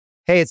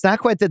Hey, it's not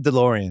quite the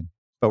DeLorean,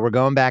 but we're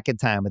going back in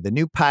time with a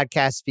new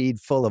podcast feed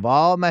full of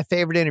all of my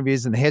favorite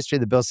interviews in the history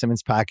of the Bill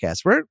Simmons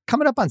podcast. We're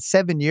coming up on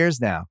 7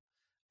 years now.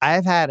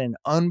 I've had an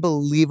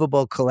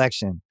unbelievable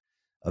collection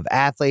of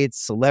athletes,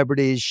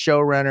 celebrities,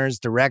 showrunners,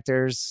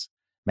 directors,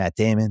 Matt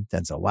Damon,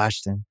 Denzel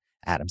Washington,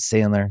 Adam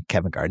Sandler,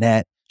 Kevin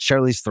Garnett,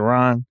 Charlize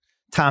Theron,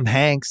 Tom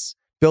Hanks,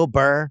 Bill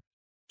Burr,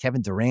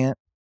 Kevin Durant,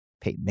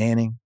 Peyton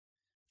Manning,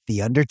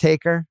 The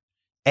Undertaker,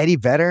 Eddie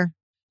Vedder,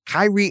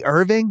 Kyrie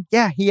Irving.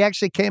 Yeah, he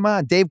actually came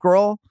on. Dave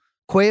Grohl,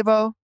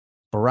 Quavo,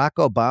 Barack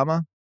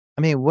Obama.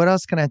 I mean, what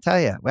else can I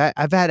tell you?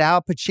 I've had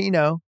Al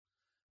Pacino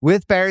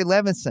with Barry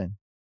Levinson.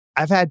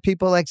 I've had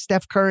people like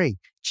Steph Curry,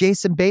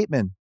 Jason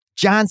Bateman,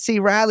 John C.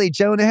 Reilly,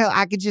 Jonah Hill.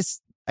 I could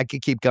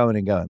keep going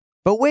and going.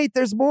 But wait,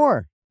 there's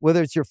more.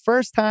 Whether it's your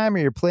first time or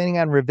you're planning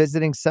on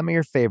revisiting some of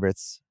your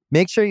favorites,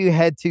 make sure you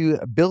head to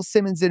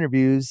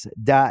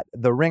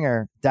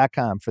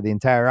BillSimmonsInterviews.TheRinger.com for the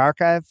entire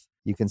archive.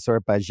 You can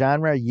sort by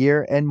genre,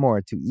 year, and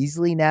more to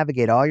easily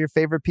navigate all your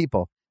favorite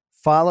people.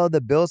 Follow the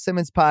Bill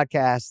Simmons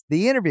podcast,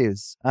 The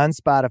Interviews, on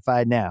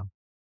Spotify now.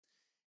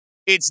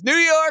 It's New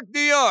York, New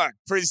York,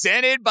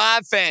 presented by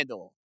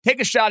FanDuel. Take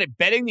a shot at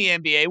betting the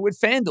NBA with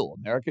FanDuel,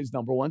 America's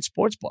 #1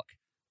 sportsbook.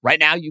 Right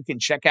now, you can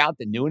check out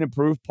the new and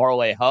improved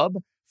Parlay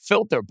Hub,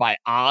 filter by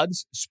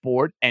odds,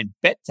 sport, and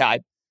bet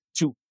type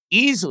to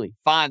easily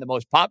find the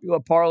most popular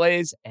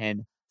parlays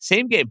and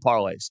same-game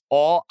parlays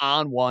all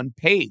on one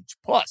page.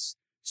 Plus,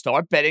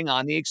 start betting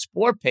on the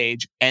Explore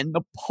page and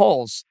the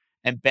Pulse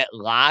and bet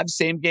live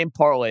same-game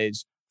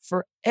parlays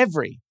for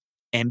every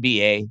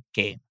NBA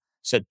game.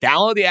 So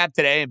download the app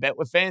today and bet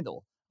with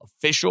FanDuel,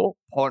 official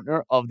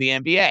partner of the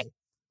NBA.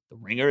 The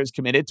Ringer is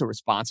committed to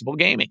responsible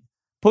gaming.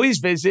 Please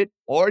visit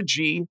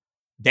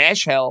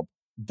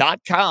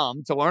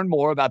rg-help.com to learn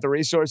more about the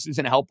resources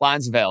and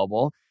helplines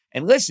available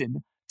and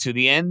listen to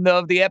the end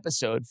of the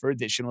episode for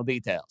additional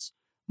details.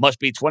 Must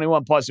be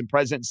 21 plus and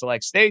present in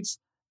select states.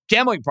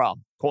 Gambling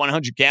problem? Call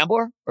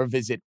 1-800-GAMBLER or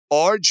visit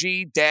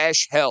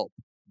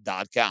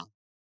rg-help.com.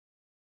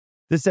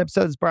 This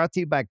episode is brought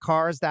to you by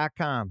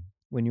Cars.com.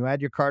 When you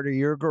add your car to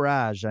your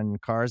garage on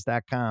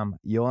Cars.com,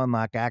 you'll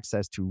unlock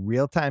access to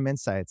real-time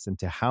insights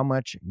into how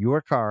much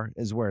your car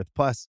is worth.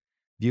 Plus,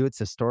 view its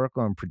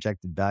historical and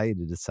projected value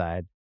to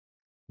decide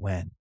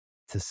when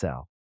to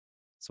sell.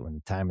 So when the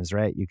time is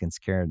right, you can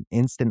secure an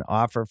instant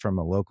offer from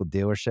a local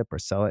dealership or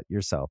sell it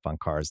yourself on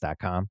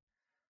Cars.com.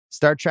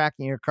 Start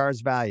tracking your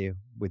car's value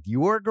with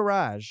your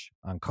garage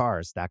on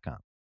Cars.com.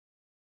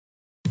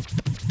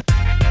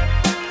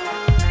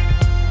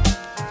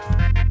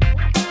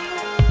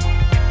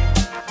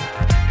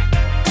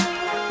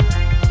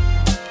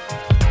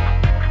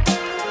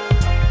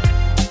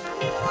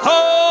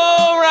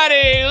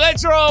 Alrighty,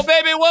 let's roll,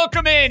 baby.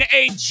 Welcome in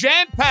a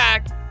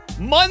jam-packed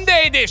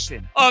Monday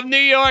edition of New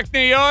York,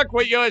 New York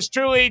with yours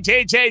truly,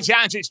 JJ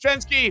John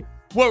Jastremski.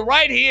 We're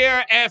right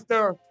here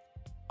after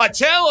a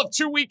tale of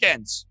two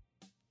weekends.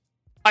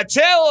 A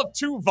tale of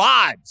two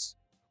vibes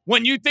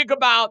when you think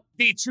about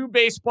the two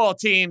baseball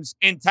teams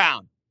in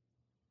town.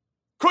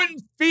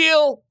 Couldn't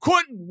feel,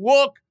 couldn't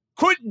look,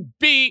 couldn't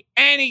be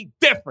any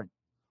different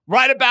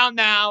right about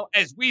now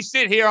as we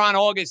sit here on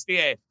August the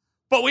 8th.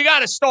 But we got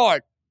to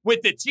start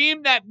with the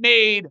team that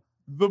made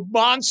the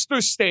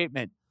monster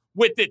statement,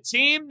 with the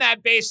team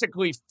that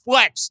basically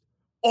flexed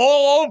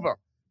all over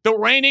the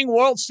reigning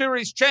World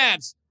Series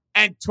champs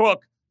and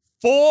took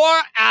 4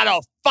 out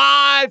of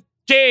 5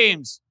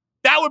 games.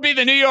 That would be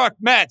the New York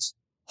Mets.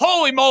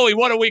 Holy moly,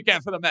 what a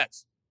weekend for the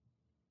Mets.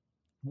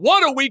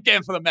 What a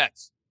weekend for the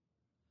Mets.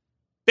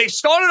 They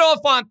started off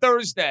on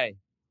Thursday.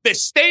 The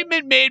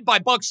statement made by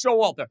Buck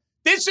Showalter.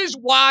 This is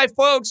why,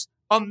 folks,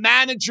 a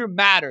manager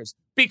matters.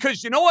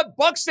 Because you know what?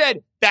 Buck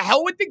said, the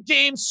hell with the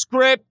game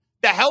script,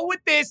 the hell with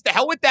this, the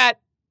hell with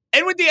that.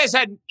 Edwin Diaz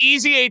had an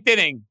easy 8th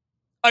inning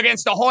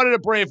against the Heart of the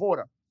Brave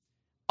Order.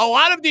 A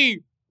lot of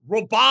the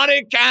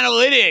robotic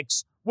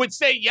analytics would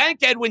say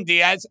yank Edwin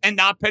Diaz and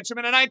not pitch him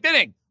in the 9th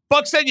inning.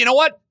 Buck said, you know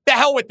what? The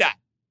hell with that.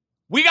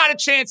 We got a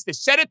chance to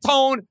set a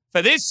tone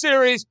for this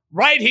series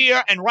right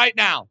here and right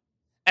now.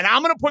 And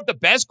I'm going to put the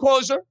best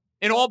closer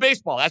in all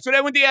baseball. That's what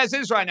Edwin Diaz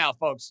is right now,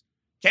 folks.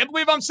 Can't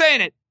believe I'm saying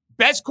it.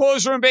 Best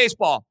closer in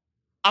baseball.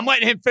 I'm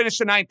letting him finish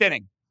the 9th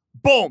inning.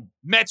 Boom.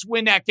 Mets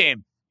win that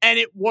game. And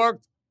it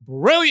worked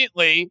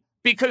brilliantly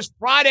because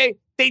Friday,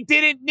 they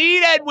didn't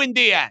need Edwin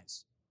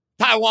Diaz.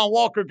 Taijuan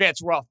Walker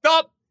gets roughed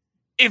up.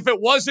 If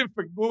it wasn't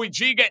for Louis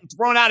G getting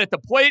thrown out at the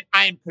plate,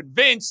 I am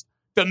convinced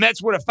the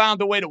Mets would have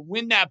found a way to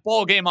win that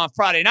ball game on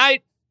Friday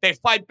night. They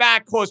fight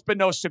back, close but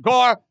no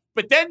cigar.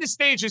 But then the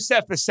stage is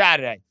set for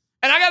Saturday.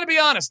 And I got to be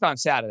honest on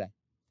Saturday.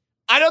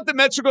 I thought the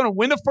Mets are going to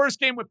win the first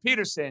game with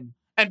Peterson.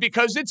 And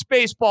because it's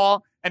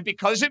baseball and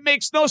because it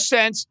makes no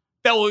sense,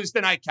 they'll lose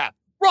the nightcap.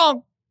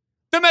 Wrong.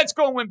 The Mets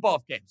go and win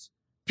both games.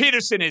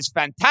 Peterson is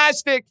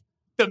fantastic.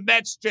 The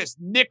Mets just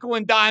nickel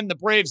and dime the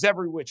Braves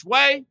every which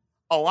way.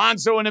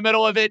 Alonso in the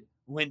middle of it.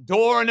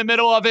 Lindor in the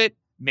middle of it.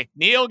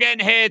 McNeil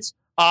getting hits.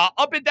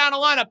 Up and down the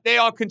lineup, they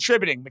are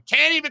contributing.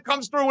 McCann even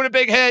comes through with a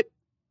big hit.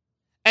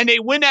 And they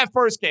win that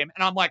first game.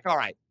 And I'm like, all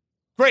right,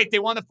 Great, they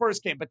won the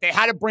first game, but they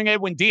had to bring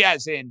Edwin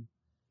Diaz in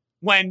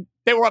when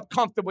they were up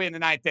comfortably in the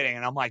ninth inning.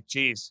 And I'm like,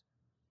 geez,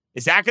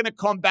 is that going to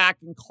come back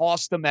and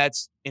cost the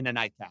Mets in the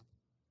nightcap?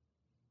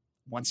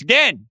 Once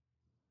again,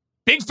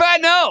 big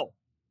fat no.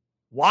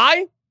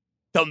 Why?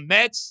 The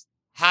Mets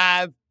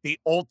have the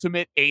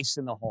ultimate ace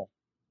in the hole,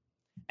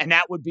 and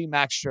that would be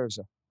Max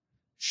Scherzer.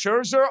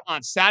 Scherzer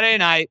on Saturday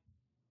night,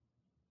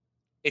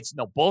 it's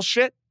no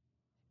bullshit.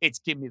 It's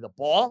give me the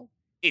ball.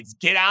 It's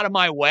get out of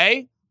my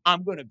way.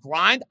 I'm going to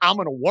grind. I'm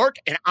going to work,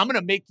 and I'm going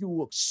to make you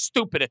look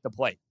stupid at the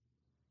plate.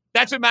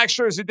 That's what Max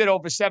Scherzer did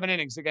over 7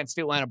 innings against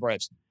the Atlanta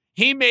Braves.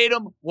 He made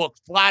them look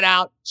flat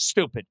out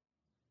stupid.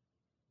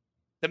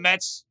 The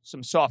Mets,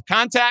 some soft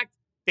contact.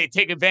 They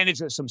take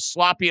advantage of some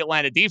sloppy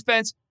Atlanta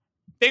defense.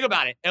 Think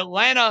about it.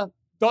 Atlanta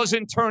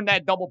doesn't turn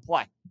that double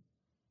play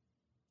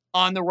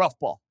on the rough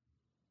ball.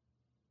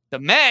 The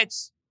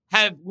Mets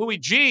have Louis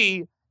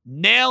G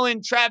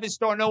nailing Travis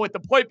d'Arnaud at the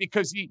plate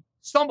because he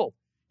stumbled.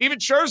 Even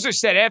Scherzer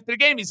said after the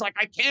game, he's like,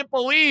 I can't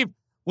believe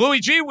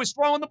Louis G was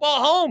throwing the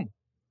ball home.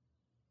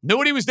 Knew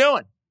what he was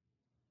doing.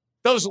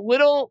 Those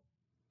little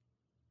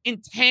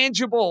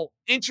intangible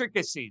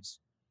intricacies.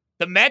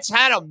 The Mets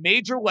had a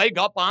major leg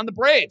up on the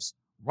Braves,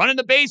 running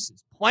the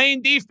bases,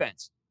 playing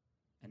defense,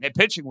 and their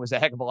pitching was a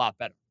heck of a lot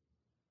better.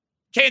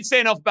 Can't say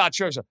enough about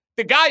Scherzer.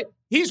 The guy,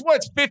 he's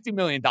worth $50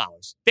 million.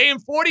 Day in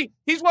 40,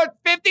 he's worth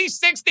 50,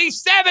 60,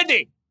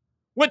 70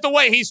 with the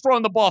way he's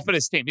throwing the ball for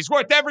this team. He's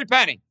worth every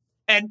penny.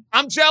 And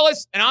I'm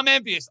jealous and I'm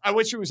envious. I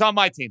wish he was on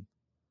my team.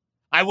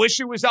 I wish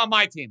he was on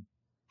my team.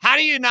 How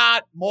do you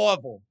not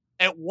marvel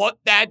at what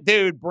that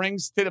dude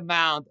brings to the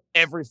mound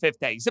every fifth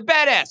day? He's a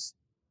badass.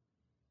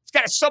 He's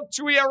got a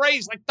sub-2 ERA.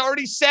 He's like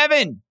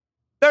 37,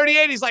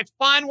 38. He's like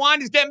fine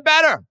wine. He's getting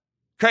better.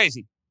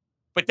 Crazy.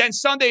 But then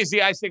Sunday is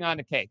the icing on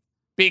the cake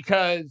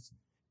because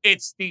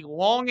it's the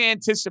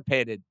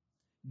long-anticipated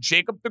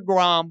Jacob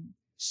deGrom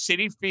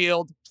Citi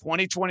Field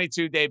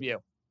 2022 debut.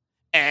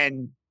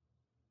 And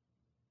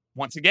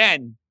once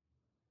again,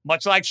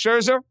 much like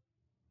Scherzer,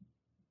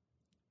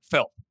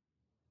 Phil.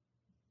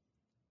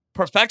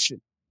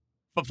 Perfection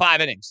for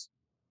 5 innings.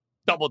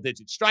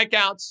 Double-digit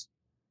strikeouts.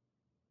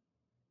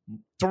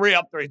 3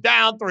 up, 3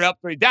 down, 3 up,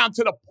 3 down,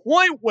 to the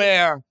point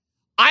where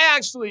I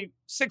actually,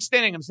 6th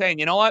inning, I'm saying,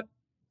 you know what?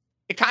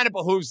 It kind of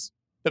behooves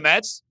the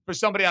Mets for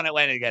somebody on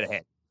Atlanta to get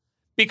ahead.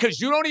 Because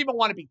you don't even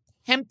want to be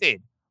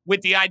tempted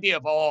with the idea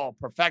of,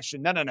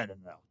 perfection. No.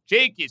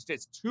 Jake is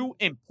just too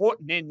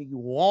important in the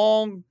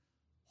long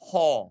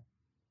haul,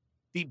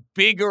 the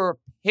bigger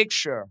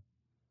picture,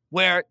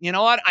 where, you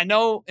know what? I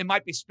know it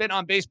might be spit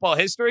on baseball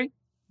history.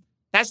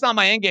 That's not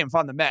my end game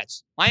from the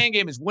Mets. My end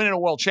game is winning a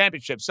world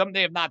championship, something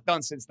they have not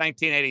done since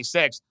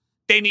 1986.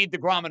 They need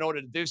deGrom in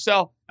order to do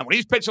so. And when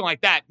he's pitching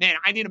like that, man,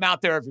 I need him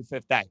out there every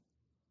fifth day.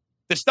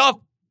 The stuff,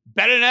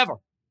 better than ever.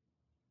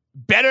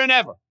 Better than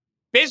ever.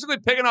 Basically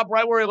picking up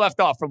right where he left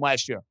off from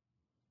last year.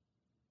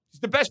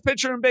 He's the best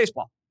pitcher in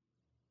baseball.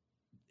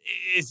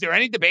 Is there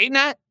any debate in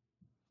that?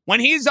 When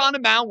he's on the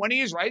mound, when he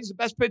is right, he's the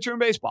best pitcher in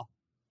baseball.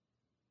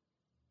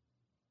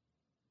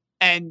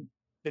 And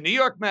the New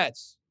York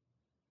Mets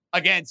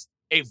against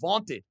a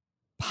vaunted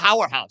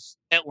powerhouse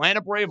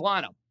Atlanta Brave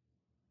lineup,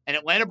 an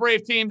Atlanta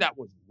Brave team that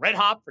was red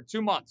hot for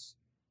 2 months.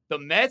 The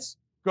Mets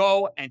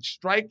go and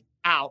strike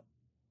out,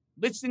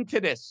 listen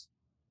to this,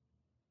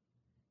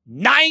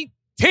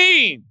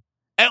 19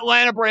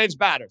 Atlanta Braves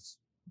batters.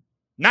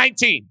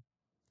 19.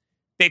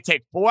 They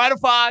take 4 out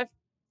of 5.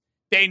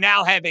 They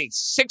now have a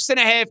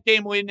 6.5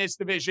 game lead in this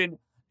division.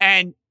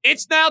 And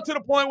it's now to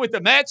the point with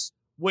the Mets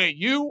where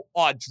you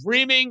are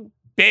dreaming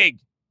big.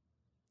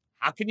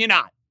 How can you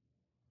not?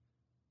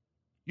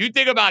 You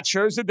think about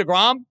Scherzer,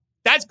 deGrom,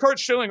 that's Curt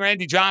Schilling,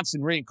 Randy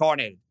Johnson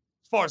reincarnated,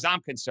 as far as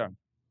I'm concerned.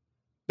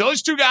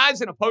 Those 2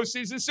 guys in a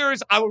postseason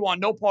series, I would want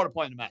no part of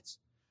playing the Mets.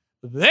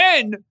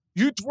 Then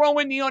you throw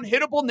in the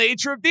unhittable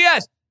nature of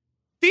Diaz.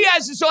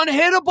 Diaz is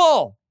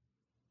unhittable.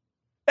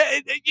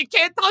 You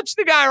can't touch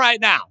the guy right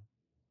now.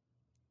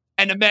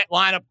 And the Met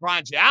lineup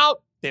grinds you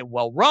out. They're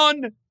well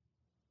run.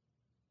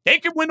 They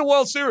could win the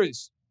World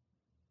Series.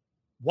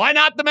 Why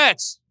not the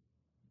Mets?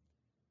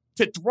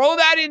 To throw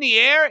that in the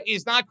air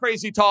is not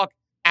crazy talk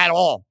at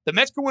all. The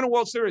Mets can win a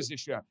World Series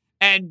this year.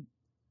 And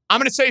I'm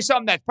going to say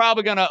something that's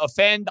probably going to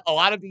offend a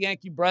lot of the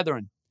Yankee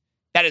brethren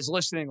that is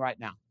listening right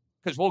now,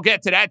 because we'll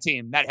get to that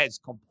team that has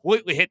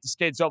completely hit the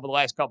skids over the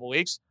last couple of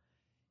weeks.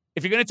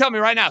 If you're going to tell me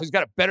right now who's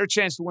got a better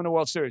chance to win the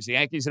World Series, the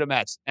Yankees or the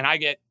Mets, and I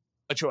get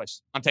a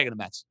choice, I'm taking the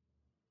Mets.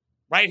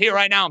 Right here,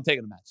 right now, I'm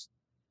taking the Mets.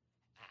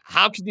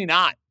 How can you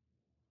not?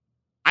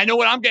 I know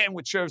what I'm getting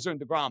with Scherzer and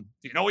deGrom.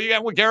 Do you know what you're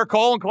getting with Gerrit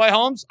Cole and Clay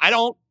Holmes? I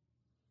don't.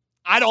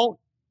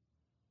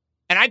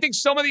 And I think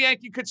some of the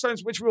Yankee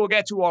concerns, which we will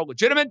get to, are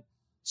legitimate.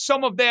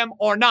 Some of them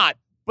are not.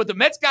 But the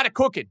Mets got it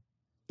cooking.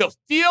 The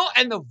feel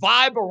and the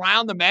vibe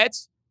around the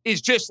Mets is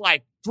just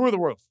like through the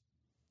roof.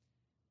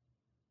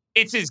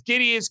 It's as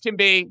giddy as can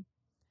be.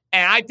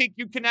 And I think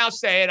you can now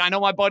say it. I know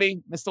my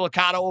buddy, Mr.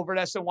 Licata over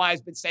at SNY,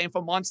 has been saying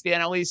for months the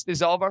NL East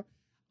is over.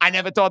 I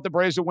never thought the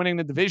Braves were winning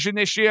the division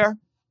this year.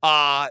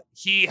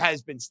 He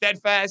has been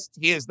steadfast.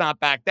 He has not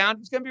backed down.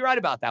 He's going to be right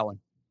about that one.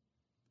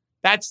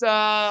 That's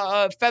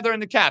a feather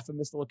in the cap for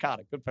Mr.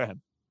 Licata. Good for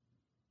him.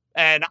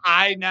 And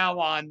I now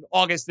on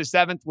August the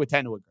 7th would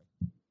tend to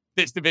agree.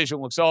 This division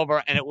looks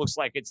over, and it looks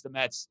like it's the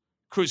Mets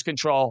cruise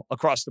control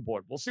across the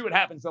board. We'll see what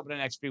happens over the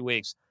next few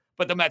weeks,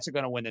 but the Mets are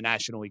going to win the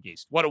National League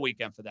East. What a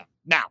weekend for them.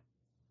 Now,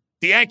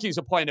 the Yankees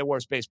are playing their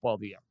worst baseball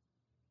of the year.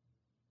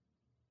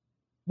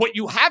 What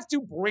you have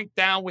to break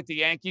down with the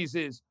Yankees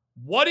is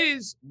what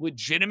is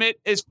legitimate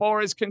as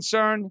far as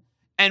concern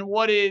and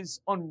what is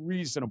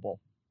unreasonable.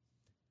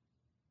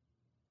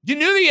 You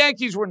knew the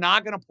Yankees were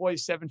not going to play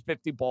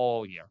 750 ball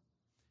all year.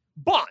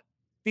 But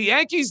the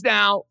Yankees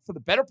now, for the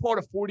better part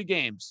of 40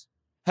 games,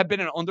 have been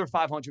an under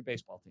 500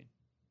 baseball team.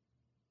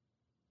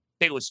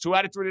 They lost 2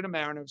 out of 3 to the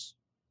Mariners.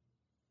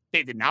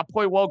 They did not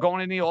play well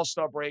going in the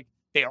All-Star break.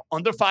 They are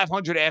under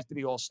 500 after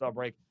the All-Star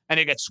break, and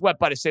they get swept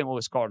by the St.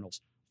 Louis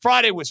Cardinals.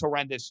 Friday was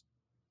horrendous.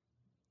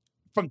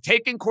 From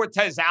taking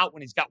Cortez out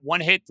when he's got 1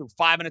 hit through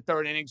 5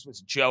 1/3 innings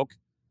was a joke.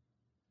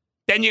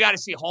 Then you got to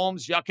see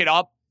Holmes yuck it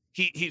up.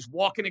 He's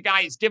walking a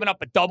guy. He's giving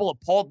up a double of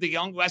Paul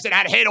DeJong, who hasn't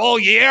had a hit all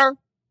year.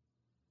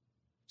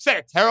 Set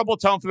a terrible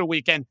tone for the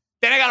weekend.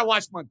 Then I got to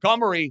watch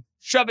Montgomery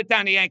shove it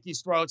down the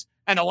Yankees' throats.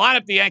 And the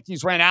lineup the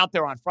Yankees ran out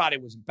there on Friday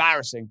was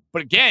embarrassing.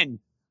 But again,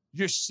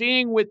 you're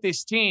seeing with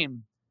this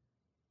team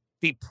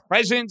the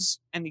presence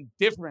and the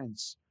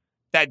difference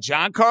that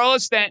Giancarlo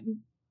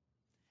Stanton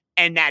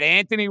and that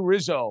Anthony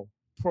Rizzo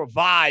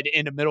provide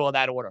in the middle of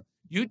that order.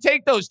 You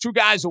take those 2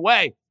 guys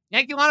away,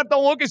 Yankee lineup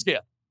don't look as good.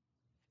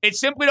 It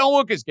simply don't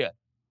look as good.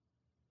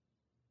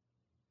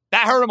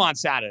 That hurt him on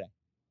Saturday.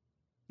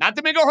 Not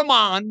Domingo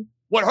Germán.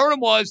 What hurt him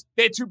was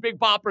their 2 big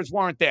boppers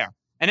weren't there.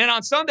 And then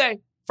on Sunday,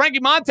 Frankie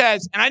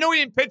Montas, and I know he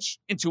didn't pitch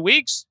in 2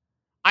 weeks.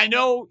 I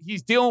know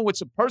he's dealing with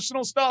some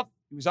personal stuff.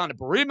 He was on the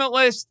bereavement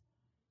list.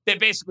 They're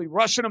basically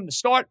rushing him to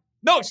start.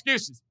 No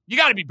excuses. You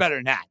got to be better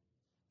than that.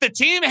 The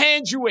team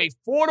hands you a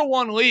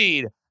 4-1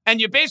 lead, and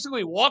you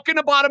basically walk in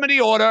the bottom of the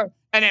order,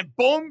 and then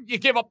boom, you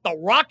give up the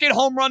rocket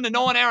home run to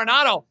Nolan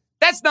Arenado.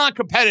 That's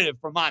non-competitive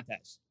for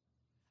Montas.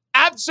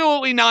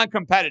 Absolutely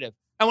non-competitive.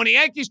 And when the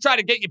Yankees try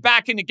to get you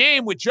back in the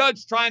game with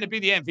Judge trying to be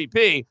the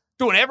MVP,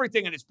 doing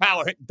everything in his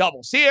power, hitting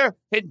doubles here,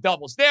 hitting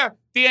doubles there,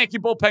 the Yankee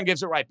bullpen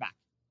gives it right back.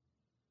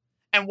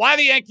 And why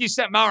the Yankees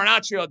sent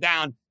Marinaccio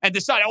down and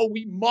decided,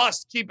 we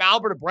must keep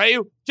Albert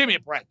Abreu? Give me a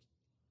break.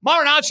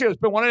 Marinaccio has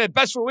been one of their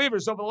best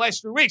relievers over the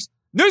last 3 weeks.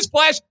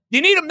 Newsflash,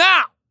 you need him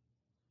now.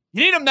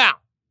 You need him now.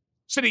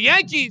 So the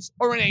Yankees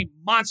are in a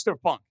monster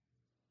funk.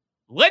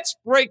 Let's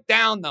break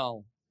down,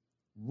 though,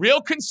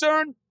 real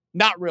concern,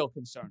 not real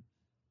concern.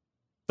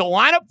 The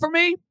lineup for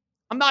me,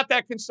 I'm not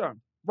that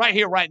concerned. Right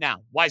here, right now.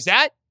 Why is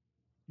that?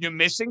 You're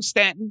missing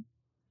Stanton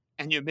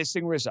and you're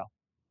missing Rizzo.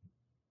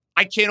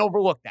 I can't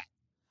overlook that.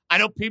 I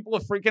know people are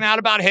freaking out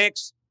about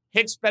Hicks.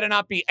 Hicks better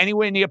not be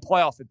anywhere near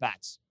playoff at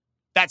bats.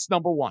 That's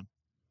number 1.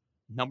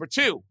 Number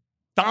 2,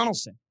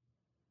 Donaldson.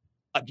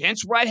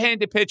 Against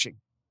right-handed pitching.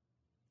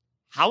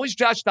 How is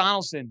Josh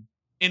Donaldson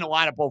in a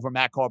lineup over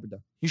Matt Carpenter?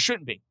 He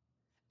shouldn't be.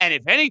 And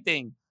if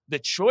anything, the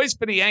choice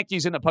for the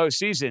Yankees in the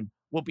postseason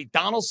will be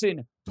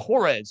Donaldson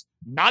Torres,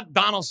 not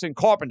Donaldson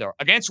Carpenter.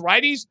 Against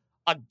righties,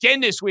 again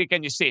this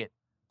weekend, you see it.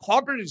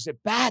 Carpenter's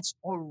at bats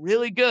are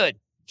really good.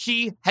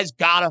 He has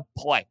got to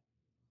play.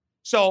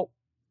 So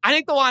I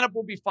think the lineup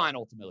will be fine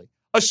ultimately,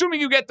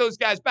 assuming you get those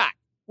guys back,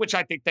 which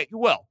I think that you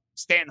will.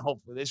 Stanton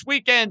hopefully this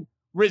weekend,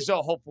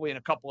 Rizzo hopefully in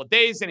a couple of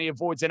days, and he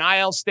avoids an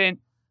IL stint.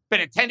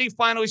 Benintendi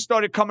finally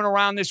started coming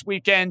around this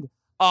weekend.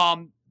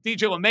 DJ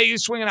LeMahieu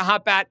swinging a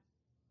hot bat.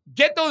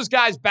 Get those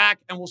guys back,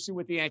 and we'll see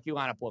what the Yankee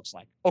lineup looks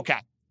like. Okay.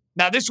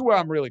 Now, this is where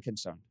I'm really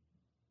concerned.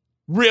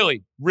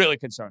 Really, really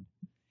concerned.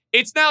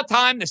 It's now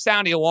time to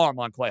sound the alarm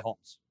on Clay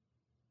Holmes.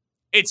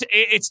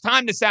 It's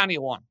time to sound the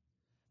alarm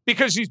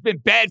because he's been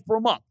bad for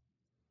a month.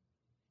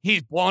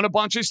 He's blown a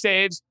bunch of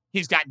saves.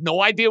 He's got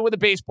no idea where the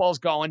baseball's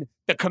going.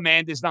 The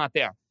command is not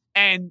there.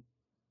 And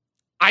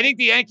I think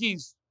the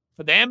Yankees,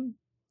 for them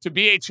to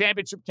be a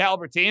championship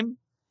caliber team,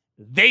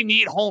 they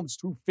need Holmes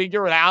to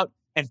figure it out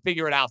and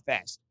figure it out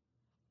fast.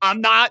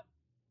 I'm not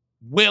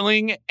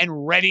willing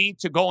and ready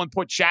to go and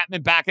put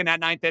Chapman back in that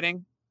 9th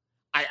inning.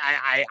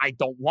 I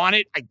don't want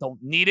it. I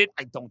don't need it.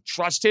 I don't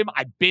trust him.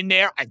 I've been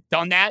there. I've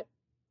done that.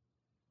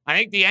 I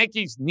think the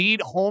Yankees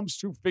need Holmes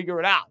to figure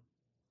it out.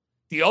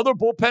 The other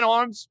bullpen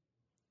arms,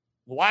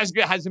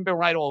 Loaisiga hasn't been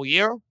right all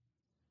year.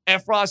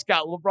 Efros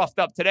got roughed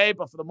up today,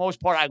 but for the most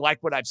part, I like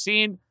what I've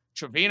seen.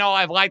 Trevino,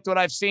 I've liked what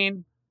I've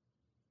seen.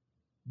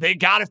 They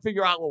got to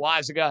figure out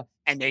Loaisiga,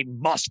 and they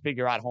must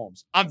figure out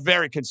Holmes. I'm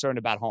very concerned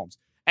about Holmes.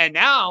 And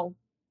now,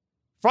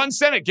 front and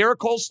center, Gerrit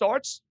Cole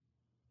starts.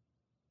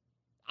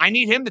 I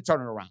need him to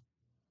turn it around.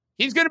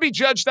 He's going to be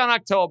judged on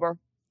October.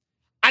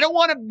 I don't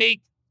want to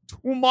make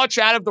too much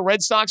out of the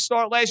Red Sox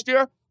start last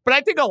year, but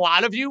I think a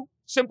lot of you,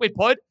 simply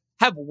put,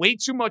 have way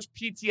too much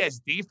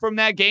PTSD from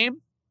that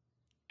game.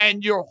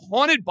 And you're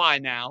haunted by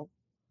now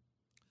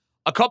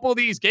a couple of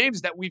these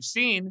games that we've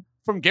seen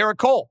from Gerrit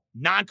Cole,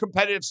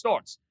 non-competitive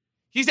starts.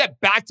 He's had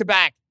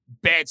back-to-back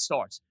bad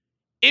starts.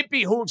 it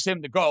behooves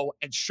him to go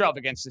and shove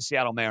against the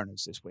Seattle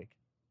Mariners this week.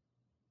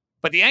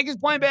 But the Yankees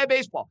playing bad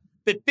baseball.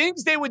 The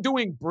things they were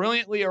doing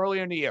brilliantly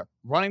earlier in the year,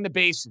 running the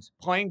bases,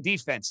 playing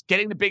defense,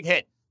 getting the big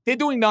hit, they're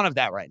doing none of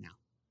that right now.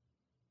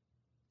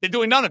 They're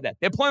doing none of that.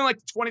 They're playing like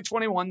the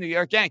 2021 New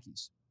York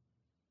Yankees.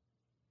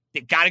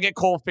 They got to get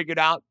Cole figured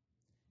out.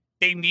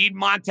 They need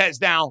Montez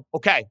now.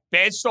 Okay,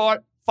 bad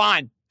start,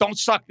 fine. Don't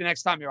suck the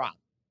next time you're out.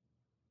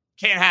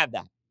 Can't have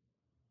that.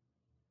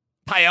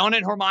 Taillon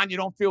and Herman, you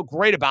don't feel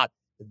great about.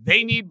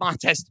 They need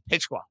Montez to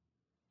pitch well.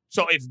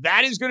 So if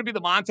that is going to be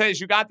the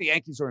Montez you got, the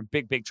Yankees are in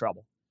big, big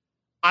trouble.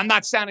 I'm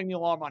not sounding the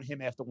alarm on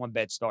him after one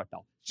bad start,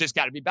 though. It's just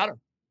got to be better.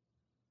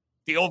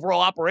 The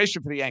overall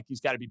operation for the Yankees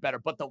got to be better.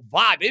 But the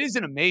vibe, it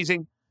isn't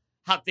amazing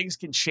how things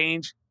can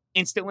change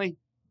instantly.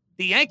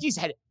 The Yankees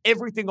had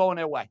everything going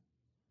their way.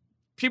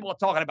 People are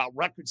talking about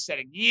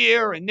record-setting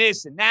year and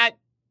this and that.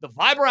 The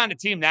vibe around the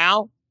team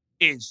now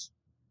is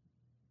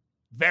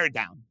very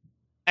down.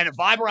 And the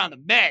vibe around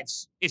the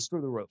Mets is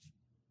through the roof.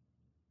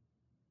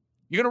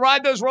 You're going to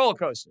ride those roller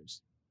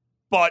coasters.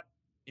 But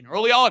in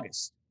early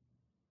August,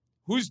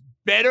 who's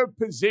better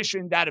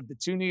positioned out of the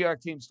two New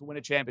York teams to win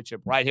a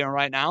championship right here and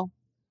right now?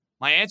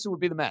 My answer would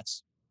be the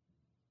Mets.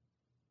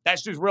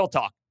 That's just real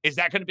talk. Is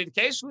that going to be the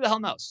case? Who the hell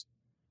knows?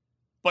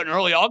 But in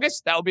early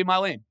August, that would be my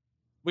lean.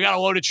 We got a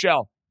loaded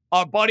show.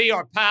 Our buddy,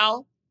 our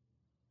pal,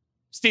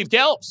 Steve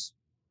Gelbs,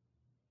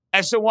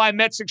 SNY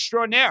Mets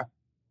extraordinaire.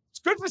 It's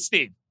good for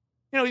Steve.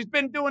 You know, he's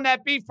been doing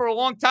that beat for a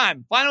long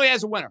time. Finally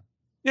has a winner.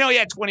 You know, he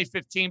had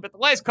 2015, but the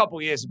last couple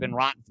of years have been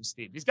rotten for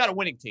Steve. He's got a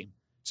winning team.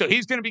 So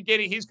he's going to be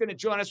giddy. He's going to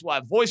join us. We'll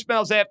have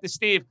voicemails after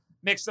Steve,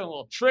 mix in a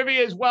little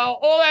trivia as well,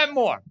 all that and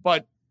more.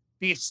 But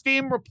the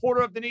esteemed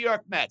reporter of the New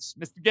York Mets,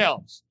 Mr.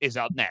 Gelbs, is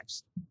up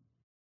next.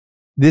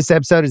 This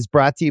episode is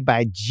brought to you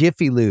by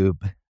Jiffy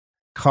Lube.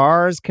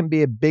 Cars can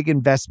be a big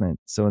investment,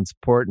 so it's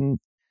important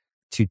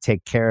to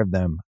take care of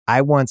them.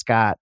 I once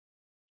got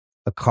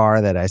a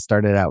car that I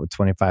started out with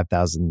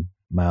 25,000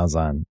 miles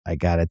on. I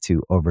got it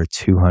to over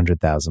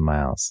 200,000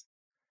 miles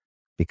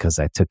because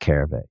I took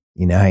care of it.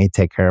 You know how you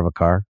take care of a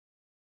car?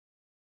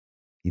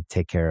 You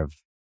take care of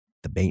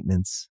the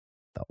maintenance,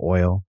 the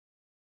oil,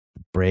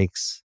 the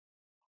brakes,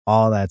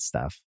 all that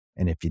stuff.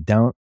 And if you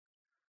don't,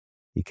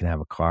 you can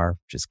have a car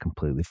just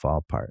completely fall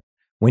apart.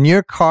 When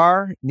your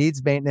car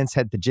needs maintenance,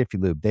 head to Jiffy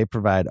Lube. They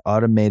provide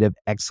automotive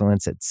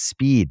excellence at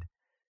speed.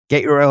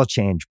 Get your oil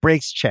change,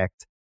 brakes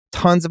checked,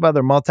 tons of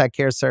other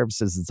multi-care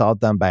services. It's all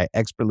done by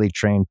expertly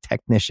trained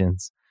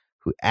technicians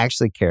who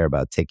actually care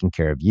about taking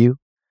care of you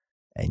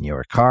and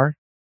your car.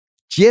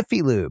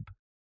 Jiffy Lube,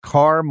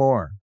 car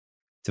more.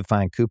 To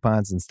find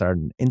coupons and start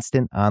an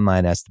instant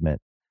online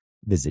estimate,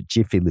 visit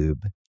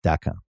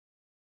jiffylube.com.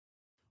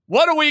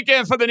 What a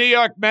weekend for the New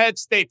York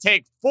Mets. They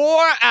take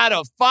 4 out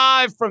of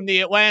 5 from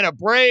the Atlanta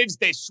Braves.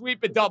 They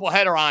sweep a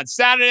doubleheader on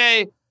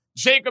Saturday.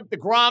 Jacob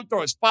deGrom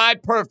throws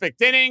 5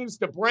 perfect innings.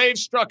 The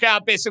Braves struck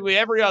out basically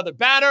every other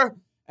batter,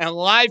 and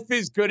life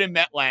is good in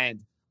Metland.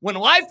 When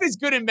life is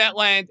good in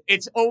Metland,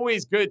 it's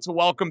always good to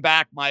welcome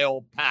back my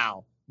old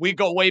pal. We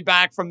go way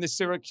back from the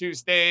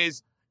Syracuse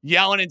days,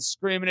 yelling and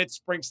screaming at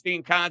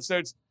Springsteen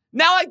concerts.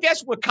 Now I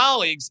guess we're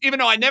colleagues, even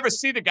though I never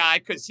see the guy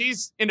because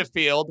he's in the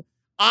field.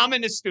 I'm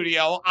in the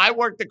studio. I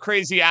work the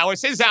crazy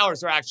hours. His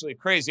hours are actually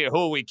crazier. Who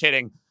are we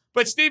kidding?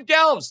 But Steve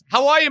Gelbs,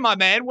 how are you, my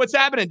man? What's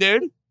happening,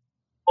 dude?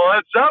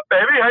 What's up,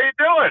 baby? How you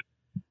doing?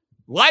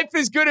 Life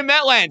is good in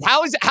Metland.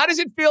 How does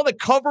it feel to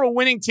cover a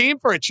winning team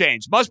for a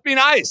change? Must be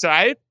nice,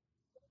 right?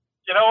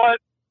 You know what?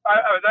 I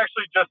was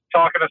actually just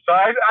talking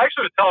aside. I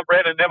actually was telling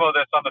Brandon Nimmo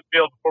this on the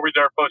field before we did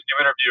our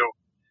post-game interview.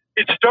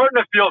 It's starting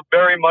to feel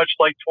very much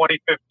like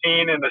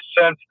 2015 in the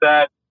sense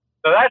that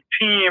that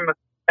team,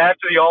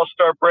 after the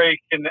All-Star break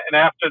and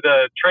after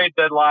the trade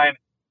deadline,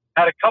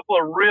 had a couple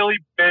of really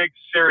big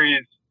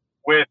series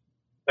with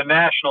the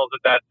Nationals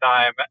at that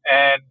time.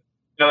 And,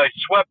 they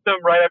swept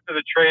them right after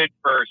the trade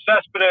for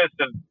Cespedes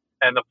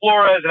and the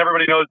Flores, and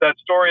everybody knows that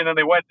story. And then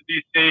they went to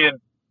D.C.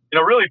 and,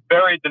 really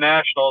buried the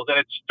Nationals. And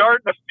it's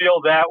starting to feel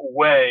that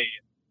way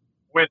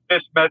with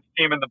this Mets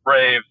team and the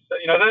Braves.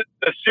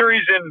 The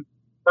series in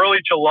early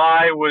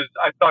July was,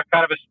 I thought,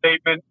 kind of a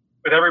statement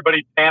with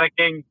everybody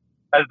panicking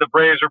as the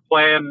Braves are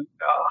playing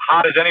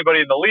hot as anybody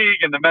in the league,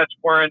 and the Mets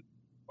weren't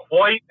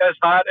quite as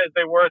hot as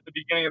they were at the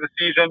beginning of the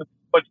season.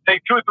 But to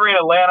take 2 or 3 in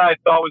Atlanta, I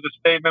thought was a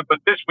statement. But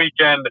this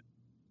weekend,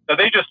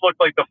 they just look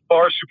like the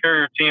far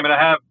superior team. And I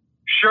have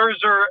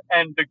Scherzer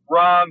and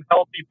deGrom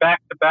healthy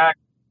back-to-back.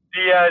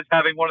 Diaz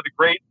having one of the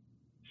great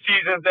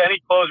seasons any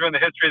closer in the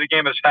history of the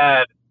game has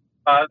had.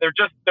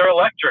 They're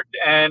electric,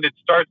 and it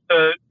starts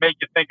to make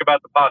you think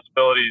about the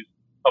possibilities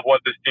of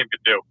what this team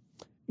could do.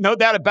 No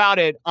doubt about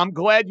it. I'm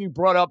glad you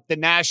brought up the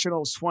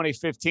Nationals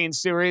 2015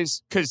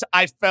 series because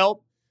I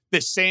felt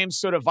the same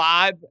sort of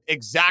vibe,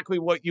 exactly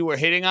what you were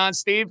hitting on,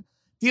 Steve.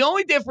 The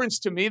only difference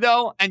to me,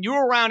 though, and you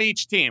were around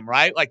each team,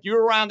 right? Like you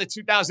were around the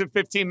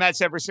 2015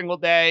 Mets every single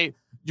day.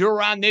 You're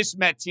around this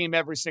Met team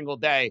every single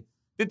day.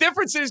 The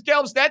difference is,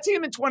 Gelbs, that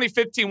team in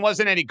 2015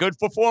 wasn't any good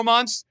for 4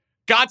 months.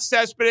 Got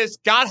Cespedes,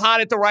 got hot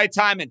at the right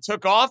time, and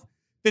took off.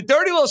 The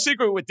dirty little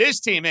secret with this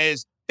team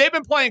is they've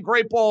been playing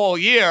great ball all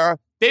year.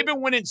 They've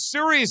been winning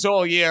series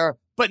all year,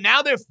 but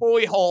now they're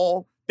fully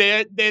whole.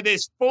 They're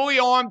this fully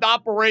armed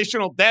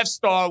operational Death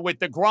Star with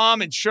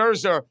DeGrom and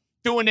Scherzer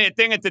doing their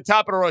thing at the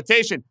top of the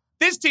rotation.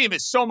 This team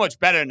is so much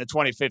better than the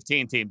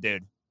 2015 team,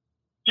 dude.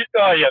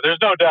 Yeah, there's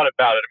no doubt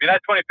about it. I mean,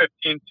 that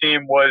 2015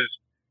 team was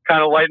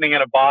kind of lightning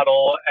in a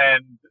bottle,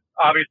 and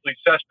obviously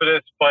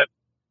Cespedes, but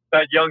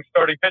that young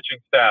starting pitching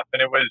staff,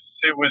 and it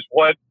was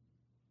what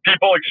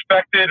people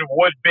expected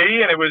would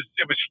be, and it was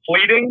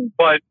fleeting,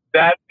 but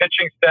that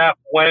pitching staff,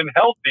 when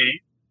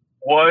healthy,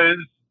 was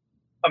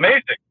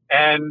amazing,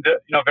 and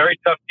very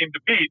tough team to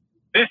beat.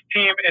 This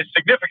team is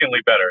significantly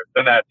better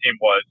than that team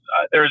was.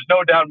 There is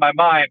no doubt in my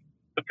mind.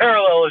 The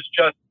parallel is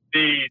just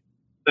the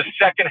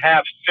second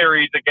half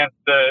series against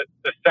the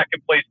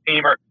second place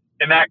team, or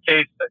in that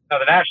case, the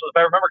Nationals. If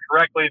I remember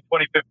correctly, in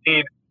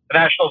 2015, the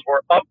Nationals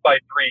were up by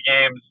 3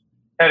 games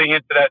heading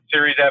into that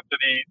series after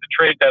the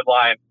trade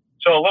deadline.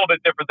 So a little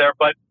bit different there,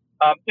 but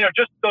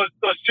just those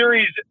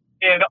series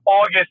in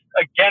August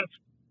against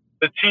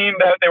the team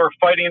that they were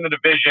fighting in the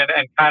division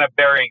and kind of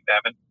burying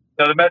them. And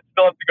the Mets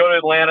still have to go to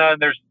Atlanta,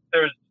 and there's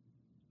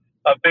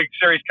a big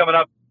series coming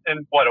up in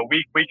a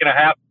week and a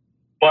half.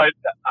 But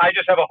I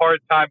just have a hard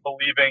time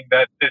believing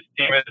that this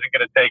team isn't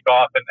going to take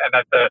off and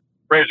that the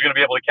Braves are going to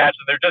be able to catch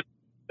them.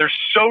 They're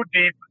so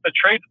deep. The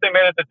trades that they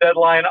made at the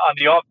deadline on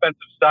the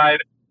offensive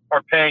side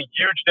are paying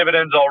huge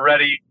dividends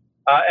already.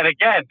 And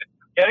again,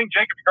 getting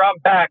Jacob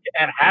DeGrom back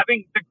and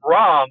having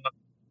DeGrom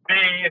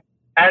be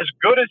as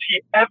good as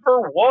he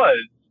ever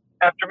was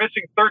after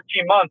missing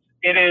 13 months,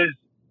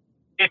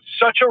 it's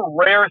such a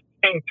rare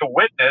thing to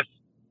witness.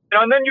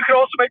 And then you could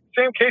also make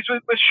the same case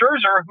with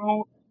Scherzer,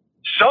 who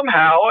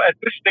somehow at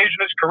this stage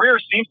in his career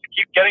seems to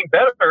keep getting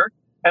better.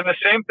 And the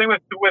same thing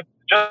with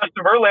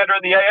Justin Verlander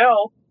in the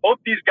AL. Both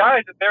these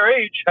guys at their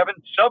age having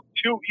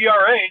sub-2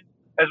 ERAs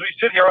as we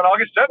sit here on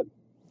August 7th.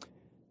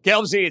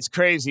 Gelbsy, it's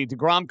crazy.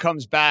 DeGrom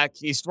comes back.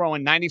 He's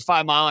throwing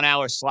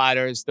 95-mile-an-hour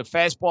sliders. The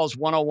fastball's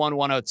 101,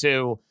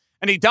 102.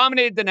 And he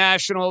dominated the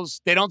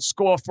Nationals. They don't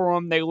score for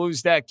him. They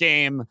lose that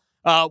game.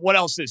 What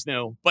else is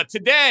new? But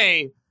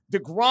today,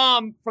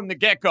 DeGrom from the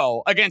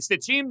get-go against a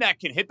team that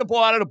can hit the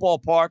ball out of the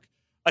ballpark,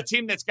 a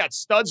team that's got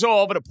studs all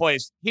over the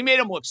place. He made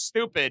him look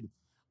stupid.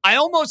 I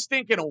almost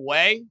think in a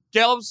way,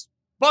 Gelbs,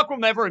 Buck will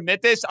never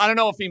admit this. I don't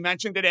know if he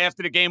mentioned it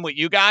after the game with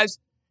you guys.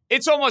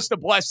 It's almost a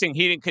blessing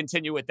he didn't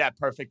continue with that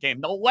perfect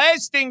game. The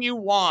last thing you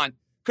want,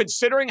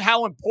 considering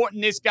how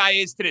important this guy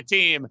is to the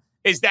team,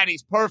 is that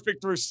he's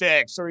perfect through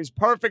 6 or he's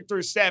perfect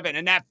through 7,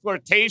 and that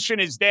flirtation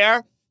is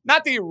there.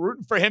 Not that you're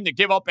rooting for him to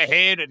give up a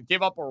hit or to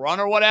give up a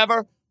run or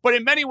whatever, but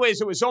in many ways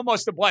it was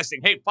almost a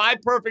blessing. Hey, 5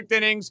 perfect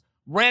innings,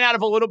 ran out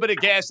of a little bit of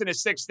gas in the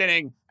 6th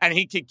inning, and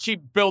he could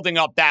keep building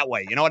up that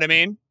way. You know what I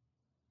mean?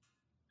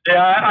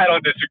 Yeah, I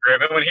don't disagree. I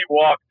mean, when he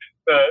walked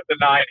the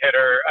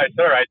 9-hitter, I said,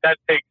 all right, that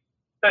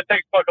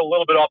takes Buck a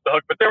little bit off the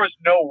hook, but there was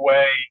no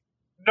way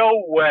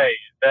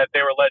that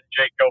they were letting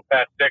Jake go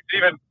past 6.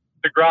 Even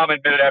DeGrom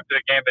admitted after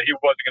the game that he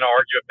wasn't going to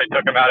argue if they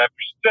took him out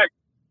after 6.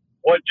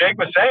 What Jake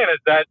was saying is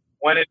that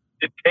when it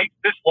takes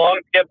this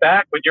long to get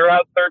back, when you're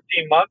out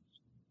 13 months,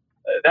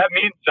 that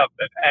means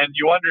something. And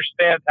you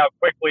understand how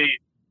quickly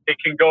it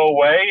can go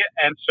away.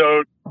 And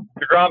so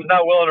DeGrom's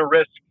not willing to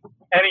risk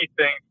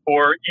anything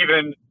for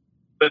even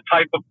the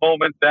type of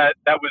moment that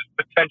was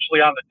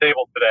potentially on the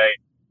table today.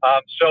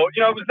 So,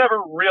 it was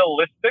never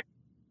realistic,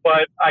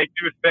 but I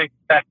do think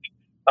that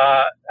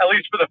at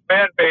least for the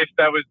fan base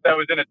that was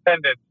in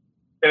attendance,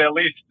 it at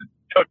least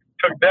took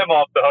them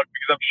off the hook,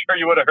 because I'm sure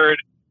you would have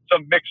heard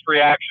some mixed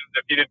reactions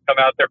if he didn't come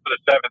out there for the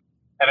 7th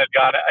and had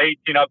gone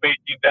 18 up, 18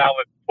 down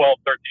with 12,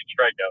 13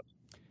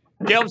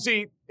 strikeouts.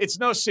 Gelbsy, it's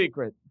no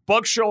secret.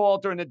 Buck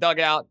Showalter in the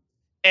dugout,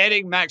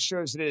 adding Max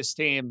Scherzer to this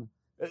team.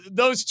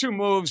 Those 2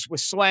 moves were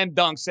slam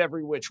dunks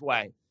every which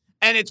way.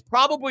 And it's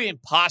probably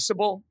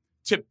impossible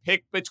to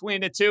pick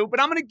between the 2,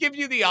 but I'm going to give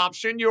you the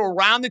option. You're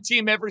around the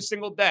team every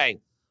single day.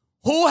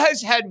 Who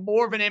has had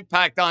more of an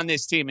impact on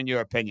this team, in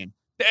your opinion?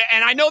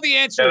 And I know the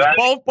answer is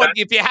both, but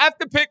if you have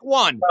to pick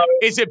one,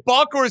 is it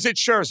Buck or is it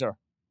Scherzer?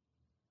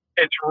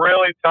 It's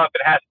really tough.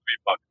 It has to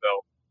be Buck,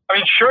 though. I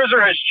mean,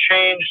 Scherzer has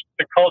changed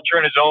the culture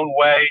in his own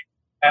way,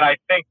 and I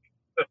think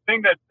the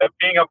thing that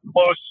being up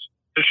close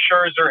to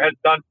Scherzer has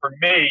done for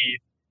me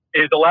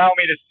is allow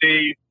me to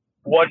see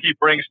what he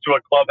brings to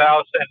a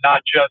clubhouse and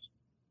not just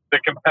the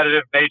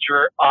competitive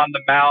nature on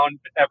the mound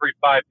every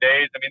 5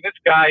 days. I mean, this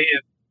guy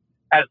is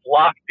as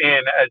locked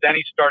in as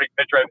any starting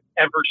pitcher I've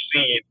ever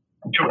seen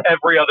to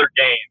every other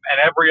game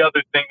and every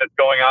other thing that's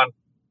going on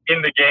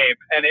in the game.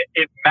 And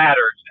it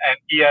matters. And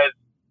he has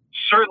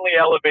certainly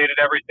elevated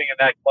everything in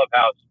that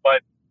clubhouse.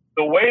 But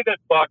the way that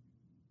Buck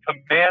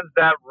commands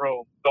that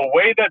room, the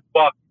way that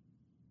Buck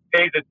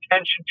pays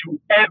attention to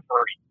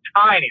every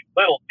tiny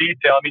little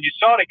detail. I mean, you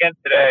saw it again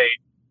today.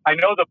 I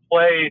know the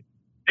play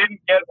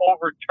didn't get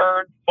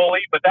overturned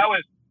fully, but that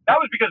was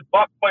because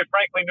Buck, quite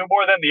frankly, knew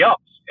more than the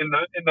ups in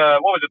the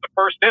what was it, the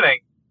first inning,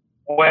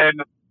 when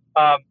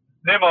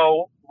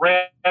Nimmo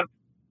ran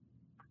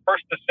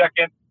first to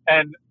second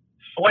and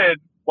slid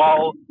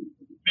while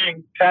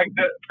being tagged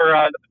for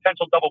the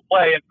potential double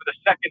play, and for the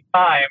second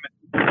time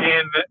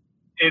in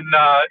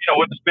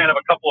with the span of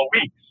a couple of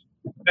weeks,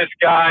 this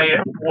guy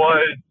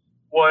was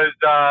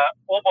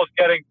almost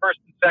getting first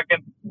and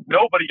second,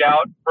 nobody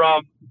out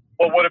from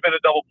what would have been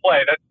a double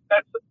play.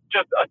 That's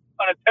just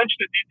an attention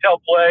to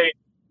detail play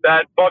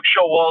that Buck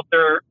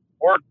Showalter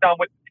worked on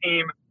with the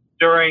team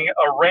during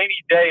a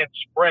rainy day in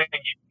spring.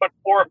 He put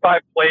 4 or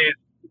 5 plays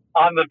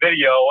on the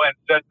video and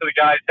said to the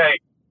guys, hey,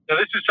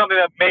 this is something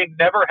that may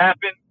never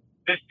happen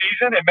this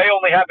season. It may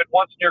only happen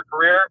once in your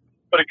career,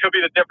 but it could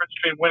be the difference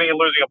between winning and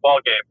losing a ball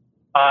game.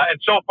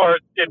 And so far,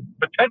 it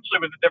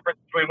potentially was the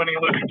difference between winning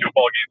and losing 2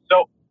 ball games. So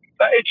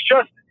it's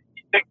just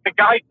the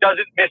guy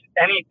doesn't miss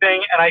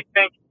anything. And I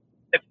think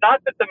it's not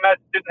that the Mets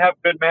didn't have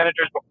good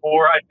managers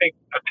before. I think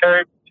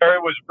Terry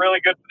was really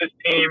good for this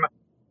team.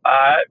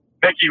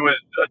 Mickey was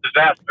a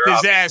disaster.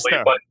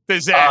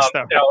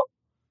 Disaster.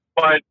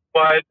 But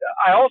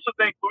I also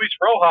think Luis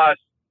Rojas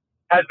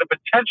has the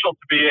potential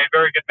to be a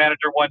very good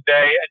manager one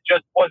day.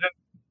 It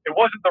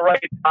wasn't the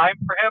right time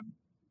for him.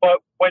 But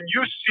when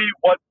you see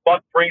what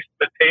Buck brings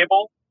to the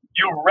table,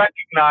 you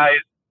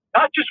recognize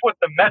not just what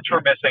the Mets were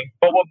missing,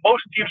 but what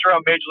most teams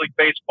around Major League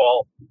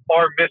Baseball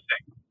are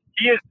missing.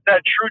 He is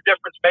that true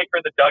difference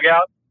maker in the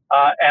dugout.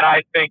 And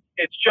I think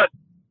it's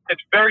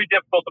very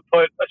difficult to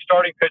put a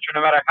starting pitcher,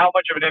 no matter how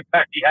much of an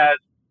impact he has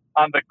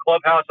on the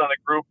clubhouse, on the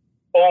group,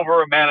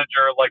 over a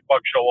manager like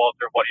Buck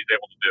Showalter, what he's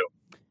able to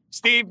do.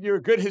 Steve, you're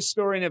a good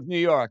historian of New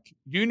York.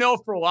 You know,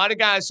 for a lot of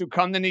guys who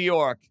come to New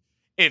York,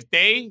 if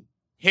they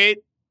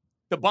hit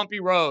the bumpy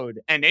road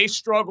and they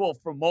struggle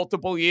for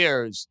multiple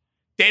years,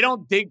 they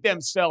don't dig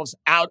themselves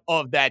out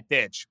of that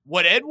ditch.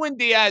 What Edwin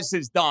Diaz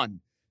has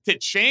done to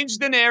change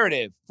the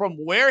narrative from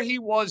where he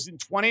was in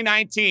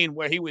 2019,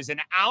 where he was an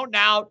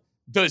out-and-out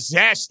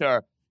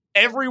disaster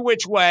every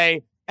which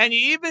way, and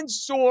you even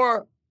saw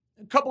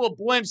a couple of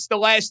blimps the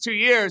last 2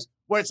 years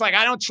where it's like,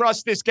 I don't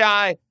trust this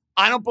guy.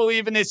 I don't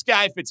believe in this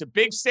guy. If it's a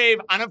big save,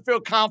 I don't feel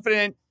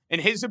confident in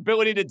his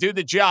ability to do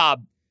the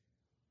job.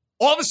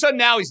 All of a sudden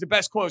now he's the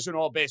best closer in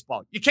all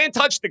baseball. You can't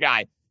touch the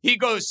guy. He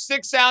goes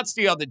 6 outs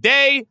the other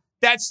day.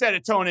 That set a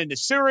tone in the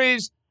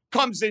series.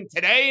 Comes in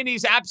today and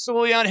he's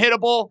absolutely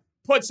unhittable.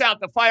 Puts out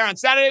the fire on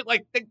Saturday.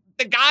 Like,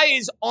 the guy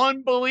is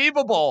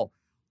unbelievable.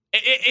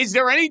 Is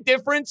there any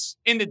difference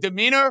in the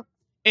demeanor,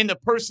 in the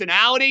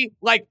personality?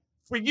 Like,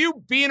 for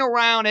you being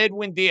around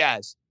Edwin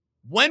Diaz,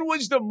 when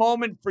was the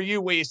moment for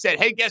you where you said,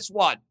 hey, guess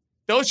what?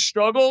 Those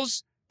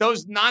struggles,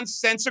 those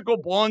nonsensical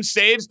blown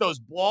saves, those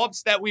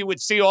blow-ups that we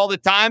would see all the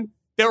time,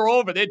 they're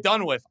over. They're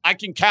done with. I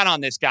can count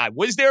on this guy.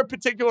 Was there a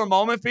particular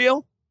moment for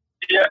you?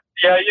 Yeah.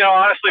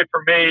 Honestly,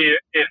 for me,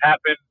 it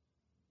happened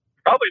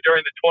probably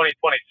during the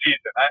 2020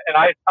 season.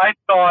 I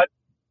thought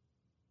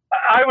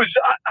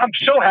I'm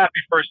so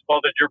happy, first of all,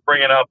 that you're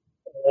bringing up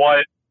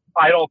what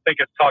I don't think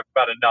is talked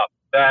about enough,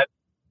 that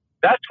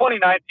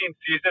 2019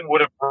 season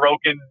would have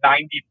broken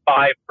 95%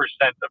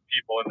 of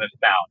people in this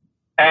town.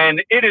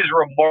 And it is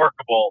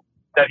remarkable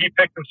that he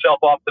picked himself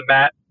off the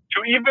mat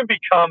to even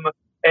become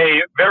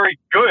a very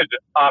good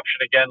option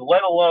again,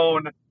 let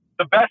alone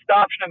the best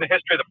option in the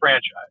history of the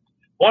franchise.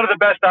 One of the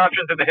best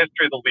options in the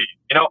history of the league.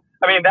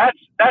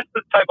 That's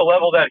the type of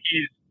level that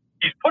he's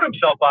put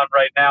himself on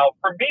right now.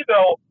 For me,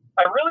 though,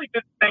 I really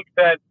did think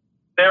that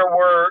there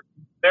were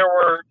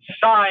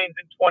signs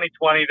in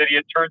 2020 that he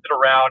had turned it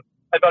around.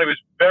 I thought he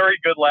was very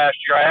good last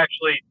year. I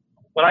actually,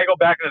 when I go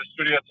back into the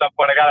studio at some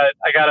point,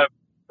 I gotta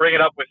bring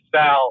it up with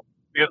Sal,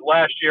 because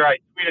last year I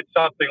tweeted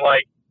something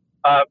like,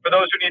 for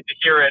those who need to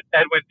hear it,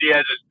 Edwin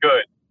Diaz is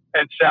good.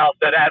 And Sal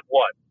said, at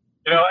what?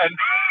 And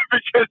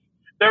because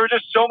there were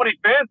just so many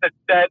fans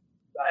that,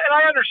 and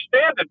I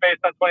understand that based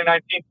on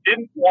 2019,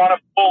 didn't want to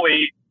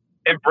fully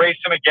embrace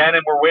him again,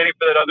 and we're waiting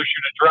for that other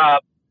shoe to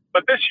drop.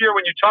 But this year,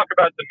 when you talk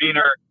about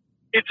demeanor,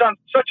 it's on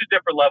such a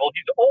different level.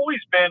 He's always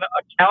been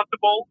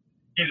accountable.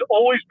 He's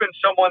always been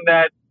someone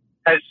that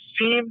has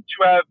seemed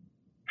to have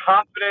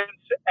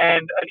confidence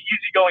and an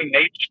easygoing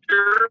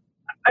nature.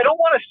 I don't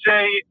want to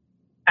say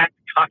act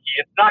cocky.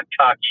 It's not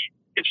cocky.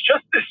 It's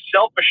just this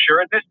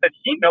self-assuredness that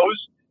he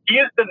knows he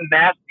is the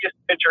nastiest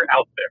pitcher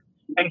out there.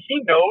 And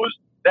he knows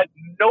that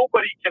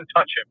nobody can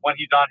touch him when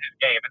he's on his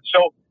game. And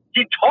so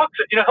he talks,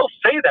 he'll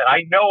say that.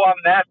 I know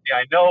I'm nasty.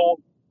 I know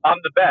I'm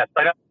the best.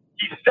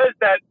 He says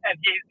that, and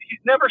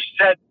he's never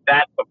said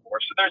that before.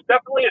 So there's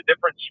definitely a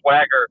different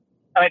swagger.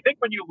 And I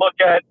think when you look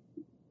at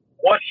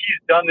what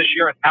he's done this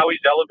year and how he's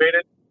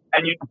elevated,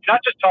 and you not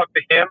just talk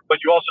to him, but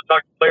you also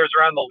talk to players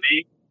around the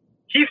league,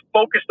 he's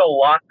focused a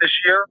lot this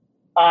year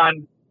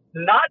on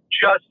not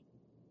just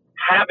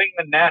having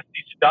the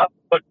nasty stuff,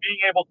 but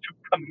being able to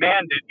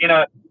command it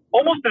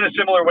almost in a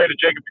similar way to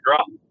Jacob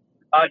deGrom.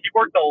 He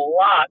worked a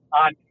lot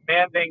on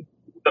commanding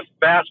the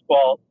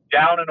fastball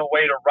down and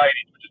away to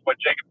righties, which is what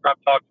Jacob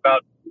deGrom talks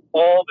about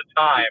all the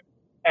time.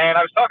 And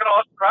I was talking to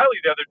Austin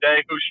Riley the other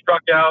day, who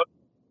struck out,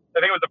 I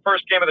think it was the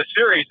first game of the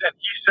series, and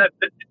he said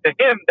that to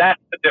him, that's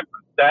the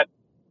difference. That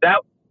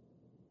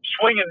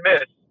swing and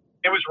miss,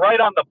 it was right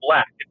on the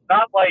black. It's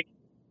not like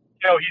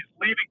he's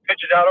leaving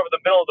pitches out over the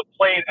middle of the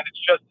plate, and it's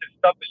just his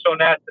stuff is so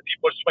nasty that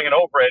people are swinging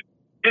over it.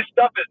 His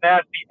stuff is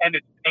nasty and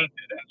it's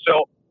tainted, and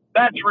so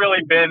that's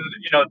really been,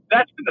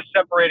 that's been the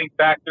separating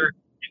factor.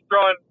 He's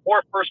throwing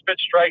more first pitch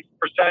strikes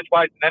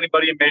percentage-wise than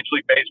anybody in Major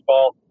League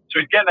Baseball, so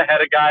he's getting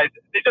ahead of guys.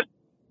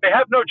 They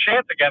have no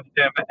chance against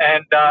him,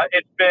 and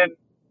it's been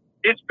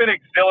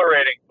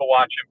exhilarating to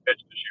watch him pitch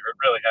this year. It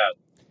really has.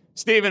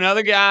 Steve,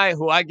 another guy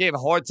who I gave a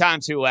hard time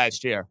to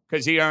last year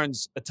because he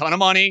earns a ton of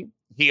money.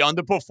 He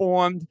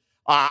underperformed.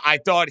 I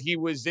thought he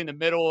was in the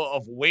middle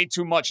of way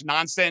too much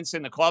nonsense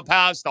in the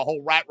clubhouse, the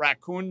whole rat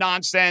raccoon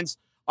nonsense,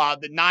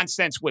 the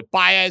nonsense with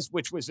Baez,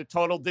 which was a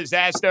total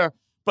disaster.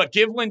 But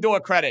give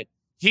Lindor credit.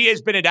 He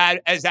has been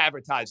as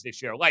advertised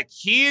this year. Like,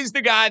 he is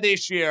the guy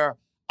this year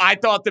I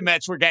thought the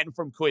Mets were getting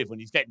from Cleveland.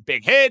 He's getting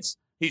big hits.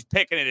 He's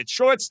picking it at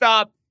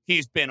shortstop.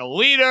 He's been a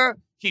leader.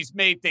 He's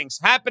made things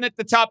happen at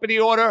the top of the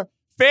order.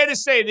 Fair to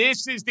say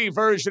this is the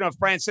version of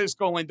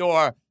Francisco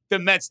Lindor the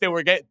Mets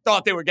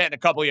thought they were getting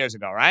a couple years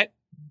ago, right?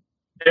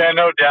 Yeah,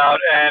 no doubt.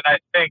 And I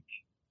think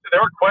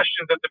there were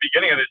questions at the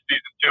beginning of this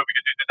season, too,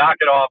 because he did not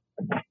get off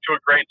to a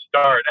great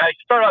start. And he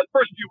started out the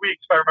first few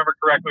weeks, if I remember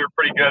correctly, were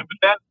pretty good, but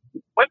then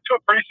went to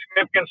a pretty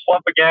significant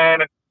slump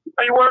again. And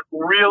you weren't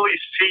really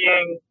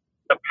seeing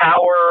the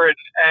power,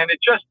 and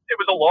it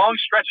was a long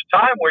stretch of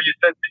time where you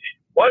said,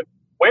 where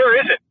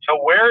is it? So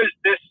where is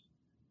this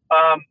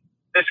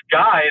this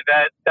guy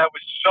that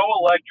was so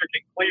electric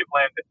in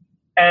Cleveland?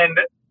 And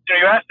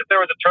you asked if there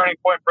was a turning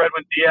point for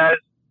Edwin Diaz,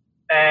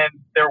 and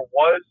there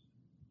was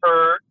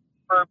for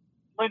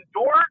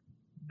Lindor.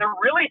 There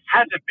really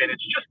hasn't been.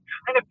 It's just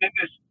kind of been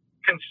this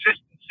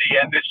consistency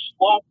and this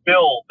slow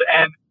build.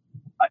 And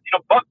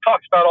Buck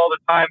talks about all the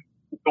time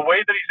the way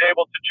that he's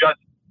able to just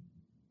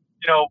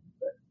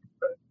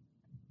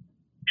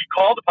be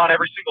called upon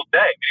every single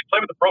day. He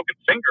played with a broken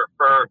finger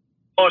for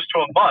close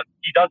to a month.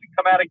 He doesn't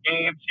come out of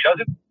games.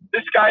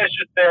 This guy is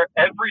just there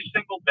every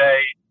single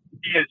day.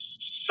 He is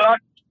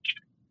such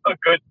a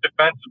good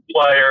defensive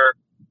player,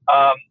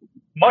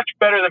 much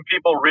better than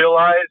people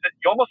realize.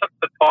 You almost have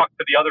to talk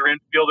to the other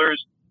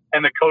infielders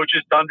and the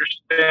coaches to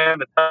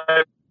understand the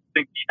type of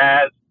thing he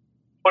has,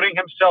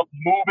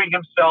 moving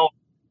himself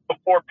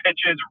before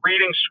pitches,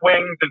 reading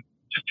swings, and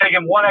just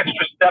taking one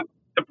extra step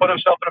to put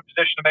himself in a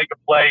position to make a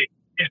play.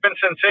 He's been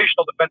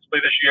sensational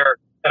defensively this year,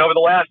 and over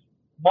the last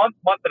month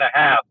and a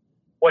half,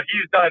 what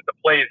he's done at the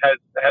plate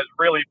has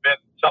really been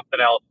something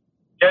else.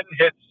 Getting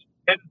hits,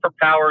 hitting for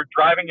power,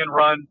 driving in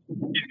runs.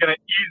 He's going to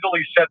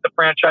easily set the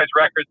franchise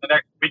record the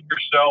next week or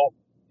so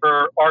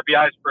for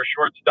RBIs for a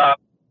shortstop.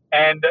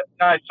 And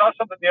I saw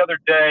something the other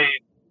day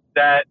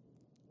that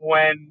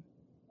when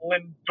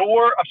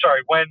Nimmo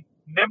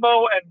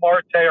and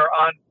Marte are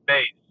on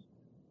base,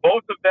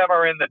 both of them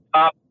are in the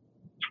top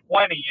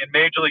 20 in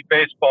Major League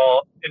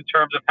Baseball in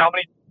terms of how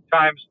many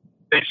times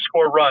they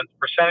score runs,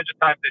 percentage of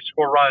times they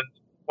score runs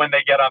when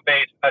they get on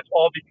base. That's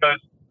all because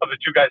of the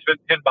two guys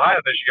hitting behind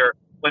them this year,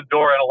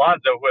 Lindor and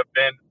Alonso, who have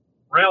been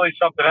really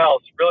something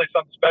else, really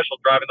something special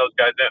driving those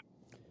guys in.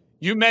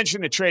 You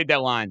mentioned the trade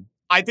deadline.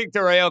 I think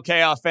they're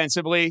A-okay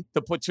offensively.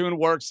 The platoon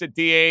works at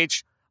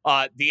DH.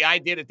 The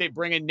idea that they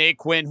bring in Nate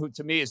Quinn, who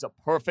to me is a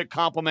perfect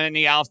complement in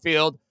the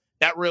outfield,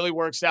 that really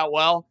works out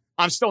well.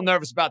 I'm still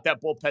nervous about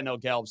that bullpen, though,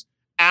 Gelbs.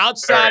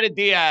 Outside of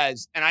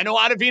Diaz, and I know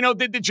Ottavino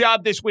did the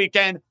job this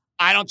weekend.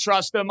 I don't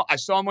trust him. I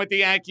saw him with the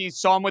Yankees,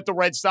 saw him with the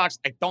Red Sox.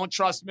 I don't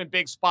trust him in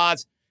big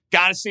spots.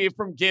 Got to see it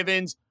from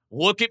Givens.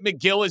 Look at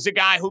McGill as a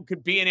guy who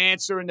could be an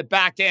answer in the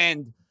back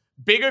end.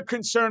 Bigger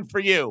concern for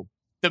you,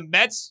 the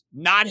Mets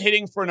not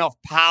hitting for enough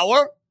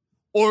power,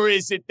 or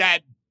is it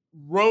that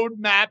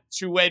roadmap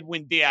to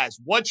Edwin Diaz?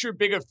 What's your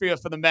bigger fear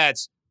for the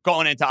Mets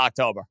going into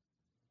October?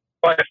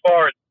 By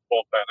far, it's the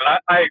bullpen. And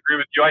I agree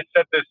with you. I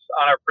said this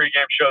on our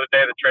pregame show the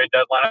day of the trade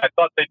deadline. I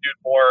thought they'd do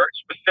more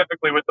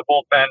specifically with the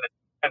bullpen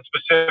and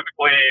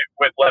specifically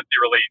with lefty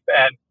relief.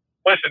 And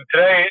listen,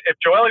 today, if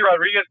Joely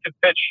Rodriguez can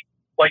pitch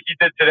like he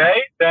did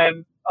today,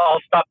 then I'll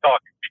stop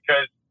talking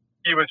because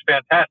he was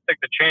fantastic.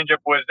 The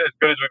changeup was as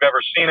good as we've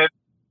ever seen it.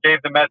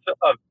 Gave the Mets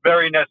a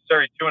very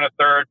necessary 2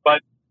 1/3.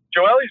 But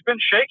Joely's been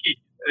shaky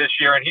this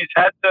year, and he's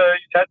had to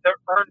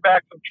earn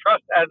back some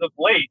trust as of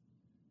late.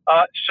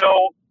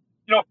 So,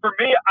 for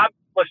me, I'm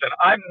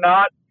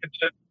not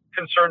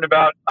concerned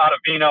about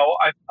Ottavino.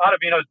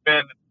 Ottavino's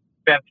been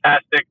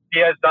fantastic.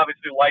 Diaz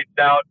obviously lights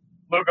out.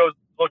 Lugo's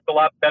looked a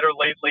lot better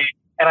lately,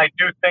 and I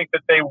do think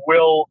that they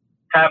will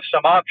have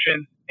some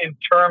options in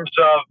terms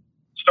of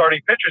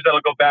starting pitchers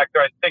that'll go back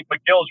there. I think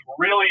McGill's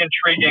really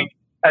intriguing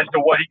as to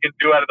what he can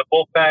do out of the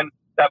bullpen.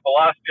 That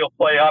velocity will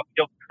play up.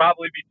 He'll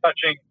probably be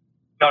touching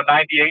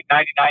 98,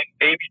 99,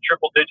 maybe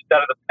triple digits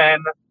out of the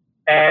pen.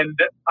 And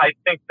I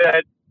think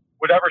that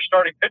whatever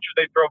starting pitcher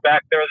they throw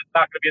back there that's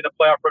not going to be in the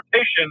playoff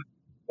rotation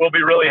will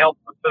be really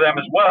helpful to them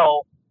as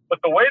well. But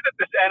the way that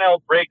this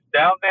NL breaks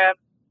down, man,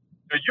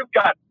 you've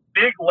got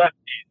big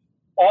lefties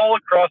all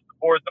across the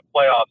board in the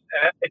playoffs.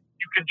 And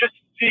you can just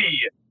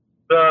see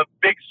the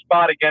big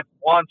spot against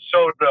Juan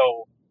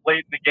Soto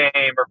late in the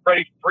game, or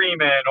Freddie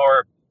Freeman,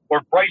 or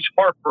Bryce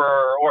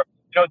Harper, or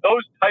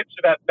those types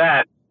of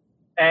at-bats.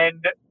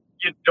 and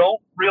you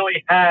don't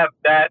really have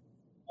that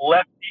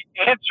lefty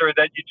answer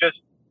that you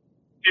just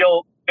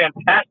feel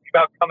fantastic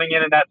about coming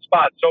in that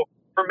spot. So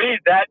for me,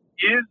 that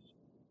is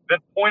the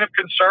point of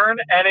concern,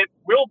 and it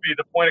will be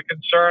the point of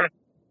concern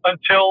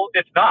until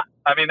it's not.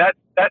 I mean,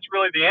 that's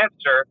really the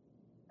answer.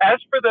 As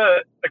for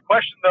the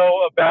question,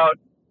 though, about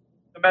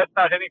the Mets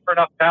not hitting for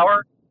enough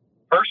power,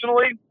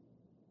 personally,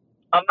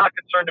 I'm not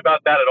concerned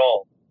about that at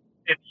all.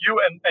 If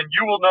you, and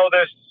you will know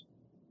this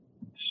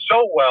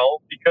so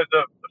well because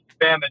of the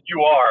fan that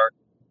you are,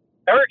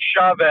 Eric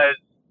Chavez,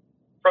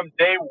 from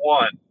day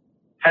one,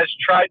 has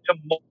tried to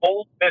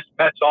mold this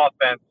Mets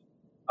offense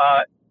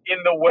in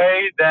the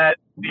way that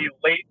the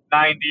late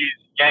 90s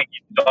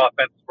Yankees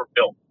offense were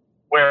built,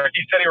 where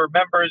he said he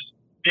remembers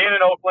being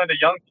in Oakland, a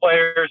young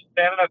player,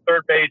 standing at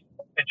third base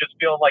and just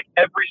feeling like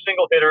every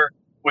single hitter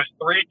was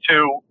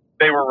 3-2.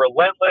 They were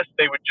relentless.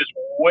 They would just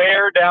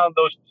wear down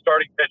those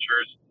starting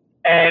pitchers.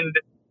 And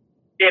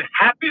it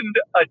happened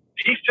a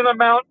decent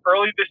amount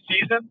early this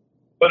season,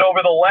 but over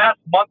the last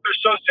month or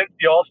so since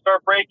the All-Star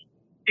break,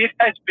 it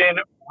has been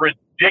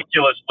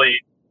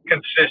ridiculously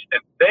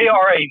consistent. They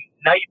are a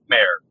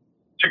nightmare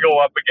to go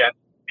up against.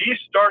 These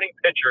starting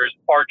pitchers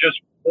are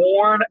just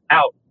worn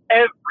out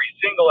every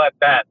single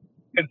at-bat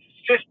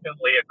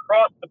consistently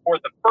across the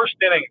board. The first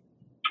inning,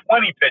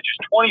 20 pitches,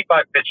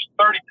 25 pitches,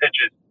 30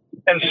 pitches.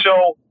 And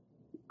so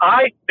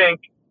I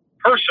think,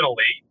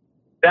 personally,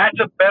 that's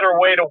a better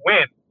way to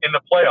win in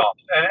the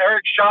playoffs. And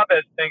Eric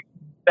Chavez thinks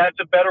that's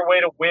a better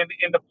way to win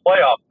in the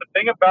playoffs. The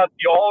thing about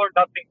the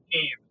all-or-nothing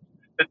teams,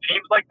 the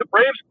teams like the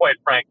Braves, quite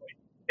frankly,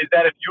 is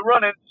that if you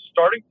run into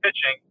starting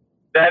pitching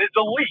that is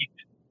elite,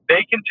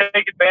 they can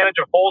take advantage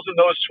of holes in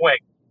those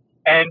swings.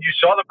 And you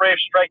saw the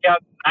Braves strike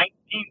out 19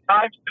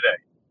 times today.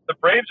 The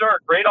Braves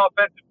are a great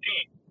offensive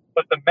team,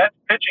 but the Mets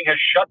pitching has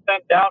shut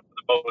them down for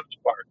the most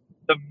part.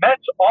 The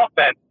Mets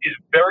offense is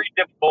very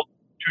difficult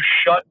to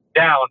shut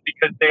down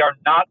because they are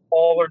not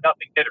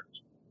all-or-nothing hitters.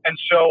 And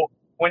so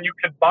when you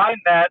combine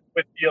that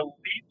with the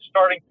elite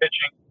starting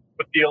pitching,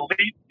 with the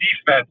elite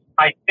defense,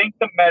 I think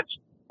the Mets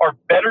are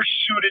better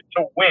suited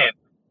to win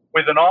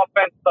with an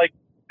offense like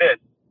this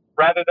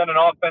rather than an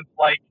offense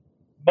like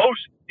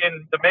most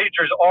in the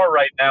majors are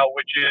right now,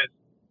 which is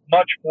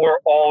much more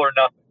all or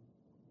nothing.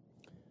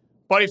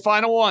 Buddy,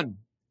 final one.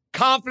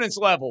 Confidence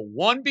level,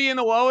 1 being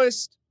the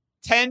lowest,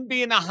 10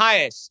 being the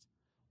highest.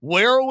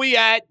 Where are we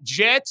at?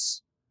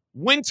 Jets,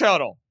 win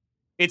total.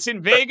 It's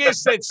in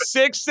Vegas at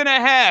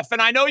 6.5.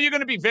 And I know you're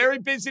going to be very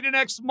busy the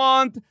next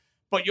month,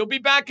 but you'll be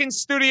back in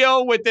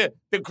studio with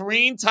the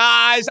green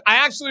ties. I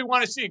actually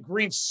want to see a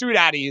green suit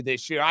out of you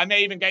this year. I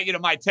may even get you to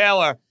my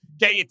tailor,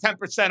 get you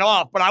 10%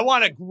 off, but I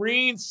want a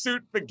green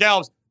suit for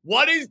Gelbs.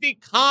 What is the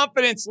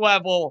confidence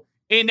level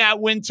in that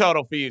win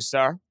total for you,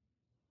 sir?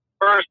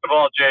 First of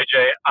all,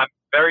 JJ, I'm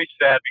very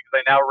sad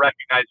because I now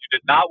recognize you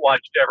did not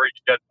watch every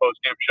Jets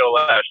postgame show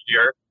last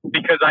year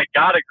because I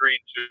got a green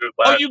suit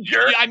last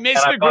year. I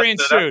missed the green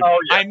suit.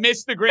 I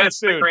missed the green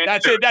suit.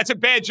 That's a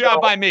bad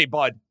job by me,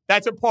 bud.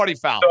 That's a party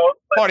foul.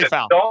 Party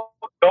foul.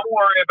 Don't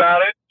worry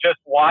about it. Just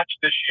watch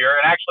this year.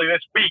 And actually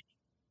this week,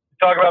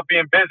 talk about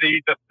being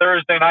busy, the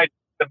Thursday night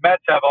the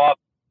Mets have off,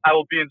 I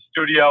will be in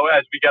studio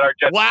as we get our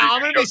Jets. Wow,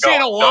 I'm going to be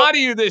seeing a lot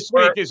of you this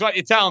week is what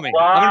you're telling me.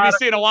 I'm going to be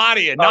seeing a lot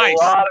of you. Nice.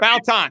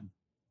 About time.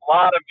 A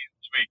lot of me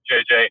this week,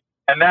 JJ.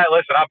 And that,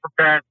 listen, I'm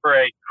preparing for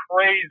a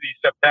crazy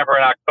September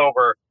and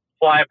October,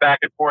 flying back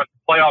and forth,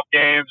 playoff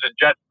games and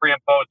Jets pre and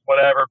post,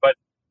 whatever. But,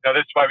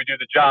 this is why we do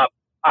the job.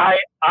 I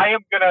am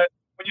going to,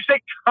 when you say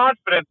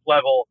confidence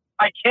level,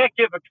 I can't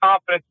give a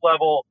confidence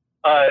level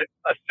a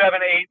 7,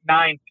 8,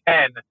 9,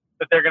 10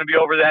 that they're going to be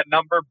over that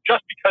number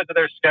just because of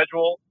their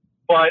schedule.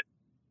 But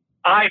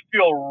I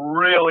feel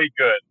really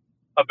good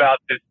about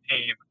this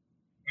team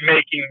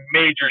making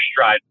major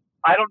strides.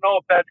 I don't know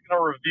if that's going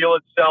to reveal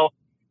itself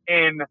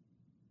in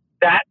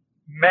that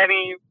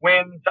many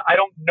wins. I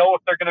don't know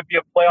if they're going to be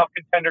a playoff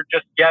contender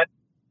just yet.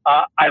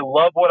 I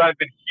love what I've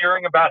been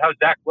hearing about how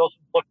Zach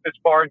Wilson's looked this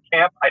far in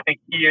camp. I think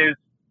he is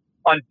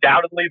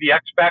undoubtedly the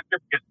X factor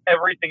because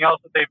everything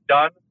else that they've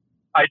done,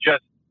 I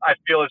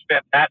feel is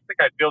fantastic.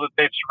 I feel that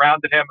they've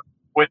surrounded him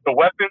with the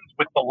weapons,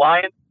 with the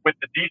Lions, with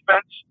the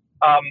defense.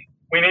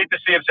 We need to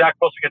see if Zach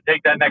Wilson can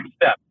take that next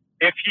step.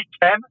 If he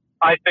can,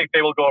 I think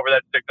they will go over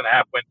that 6.5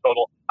 win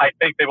total. I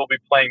think they will be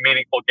playing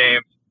meaningful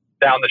games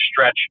down the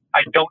stretch.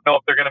 I don't know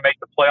if they're going to make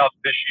the playoffs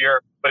this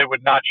year, but it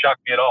would not shock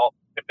me at all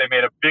if they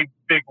made a big,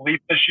 big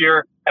leap this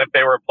year and if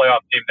they were a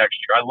playoff team next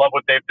year. I love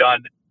what they've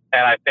done,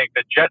 and I think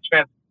that Jets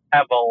fans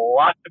have a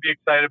lot to be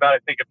excited about. I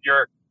think if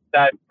you're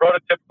that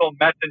prototypical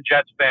Mets and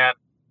Jets fan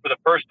for the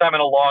first time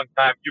in a long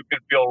time, you can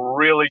feel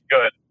really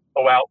good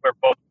about where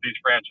both of these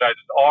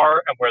franchises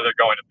are and where they're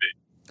going to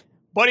be.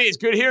 Buddy, it's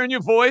good hearing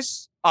your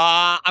voice.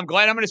 I'm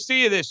glad I'm going to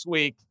see you this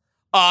week.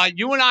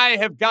 You and I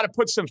have got to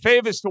put some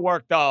favors to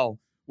work, though,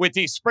 with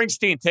these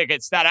Springsteen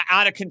tickets that are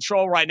out of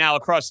control right now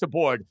across the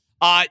board.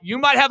 You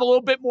might have a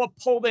little bit more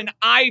pull than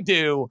I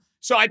do.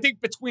 So I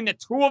think between the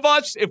two of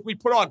us, if we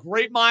put our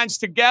great minds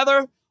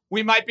together,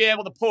 we might be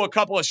able to pull a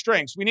couple of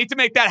strings. We need to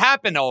make that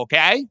happen, though,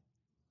 okay?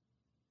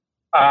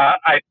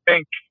 I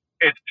think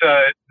it's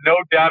no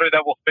doubter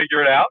that we'll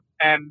figure it out.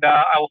 And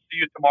I will see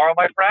you tomorrow,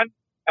 my friend,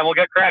 and we'll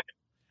get cracking.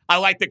 I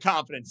like the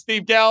confidence.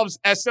 Steve Gelbs,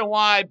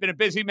 SNY, been a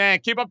busy man.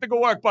 Keep up the good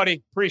work,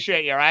 buddy.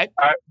 Appreciate you, all right?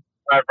 All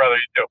right, brother,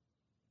 you too.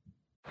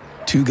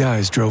 Two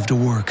guys drove to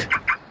work.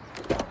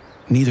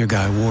 Neither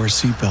guy wore a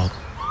seatbelt.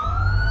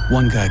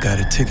 One guy got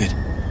a ticket.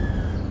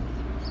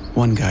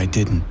 One guy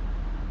didn't.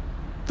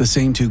 The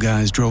same two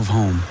guys drove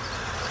home.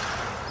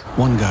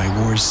 One guy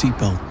wore a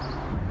seatbelt.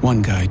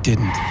 One guy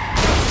didn't.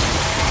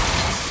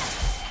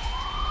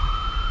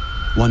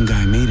 One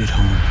guy made it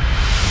home.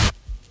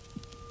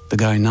 The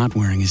guy not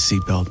wearing his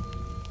seatbelt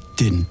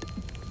didn't.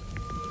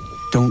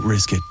 Don't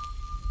risk it.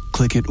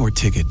 Click it or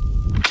ticket.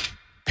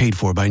 Paid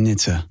for by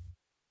NHTSA.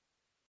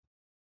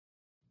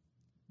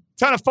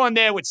 Ton of fun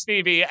there with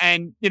Stevie.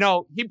 And, you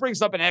know, he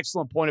brings up an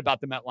excellent point about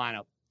the Met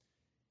lineup.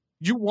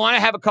 You want to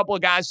have a couple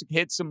of guys who can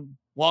hit some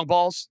long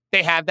balls.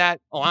 They have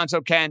that.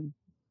 Alonso can.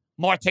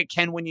 Marte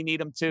can when you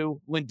need him to.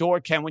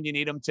 Lindor can when you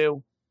need him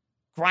to.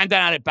 Grinding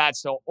out at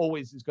bats, though,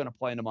 always is going to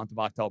play in the month of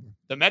October.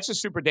 The Mets are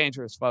super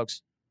dangerous,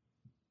 folks.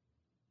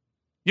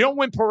 You don't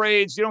win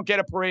parades. You don't get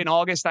a parade in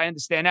August. I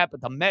understand that. But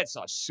the Mets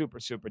are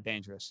super, super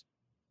dangerous.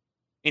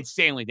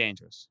 Insanely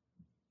dangerous.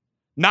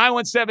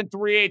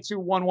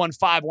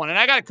 917-382-1151. And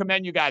I got to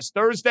commend you guys.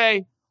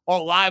 Thursday,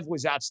 our live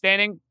was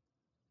outstanding.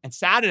 And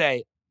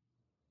Saturday,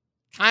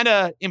 kind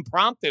of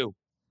impromptu.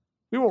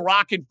 We were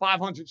rocking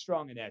 500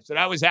 strong in there. So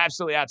that was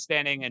absolutely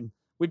outstanding. And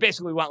we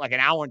basically went like an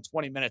hour and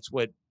 20 minutes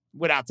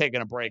without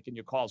taking a break. And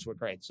your calls were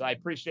great. So I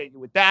appreciate you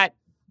with that.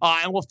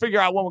 And we'll figure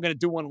out when we're going to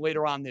do one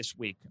later on this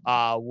week.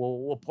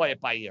 We'll play it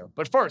by ear.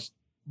 But first,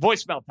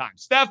 voicemail time.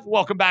 Steph,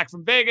 welcome back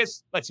from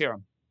Vegas. Let's hear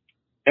him.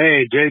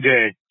 Hey,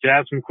 JJ,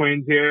 Jazz from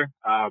Queens here.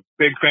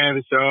 Big fan of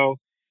the show.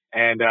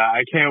 And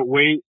I can't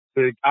wait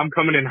I'm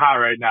coming in hot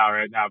right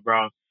now,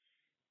 bro.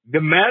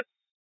 The Mets,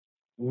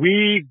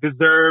 we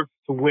deserve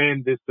to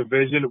win this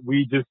division.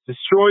 We just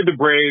destroyed the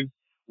Braves.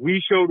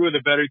 We showed we're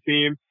the better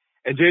team.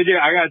 And JJ,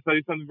 I gotta tell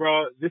you something,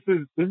 bro. This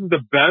is the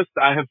best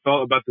I have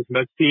felt about this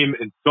Mets team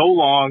in so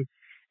long.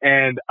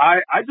 And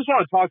I just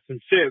want to talk some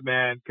shit,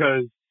 man,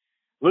 because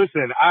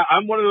listen,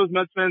 I'm one of those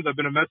Mets fans. I've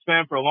been a Mets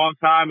fan for a long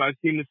time. I've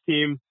seen this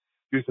team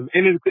do some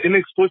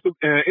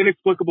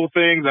inexplicable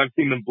things. I've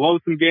seen them blow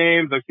some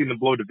games. I've seen them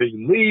blow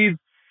division leads.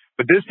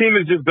 But this team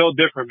is just built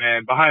different,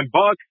 man. Behind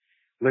Buck,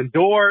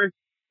 Lindor,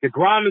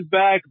 DeGrom is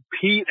back.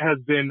 Pete has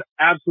been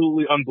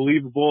absolutely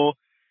unbelievable.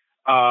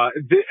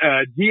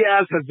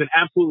 Diaz has been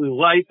absolutely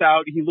lights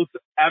out. He looks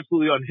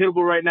absolutely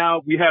unhittable right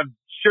now. We have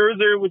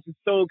Scherzer, which is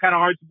still kind of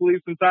hard to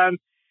believe sometimes.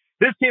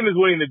 This team is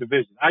winning the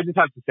division. I just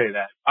have to say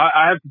that.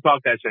 I have to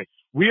talk that shit.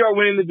 We are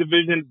winning the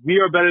division. We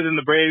are better than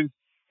the Braves.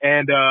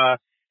 And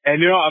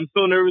you know, I'm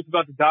still nervous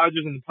about the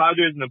Dodgers and the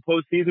Padres in the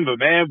postseason, but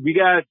man, we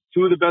got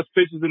two of the best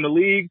pitchers in the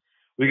league.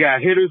 We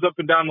got hitters up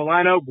and down the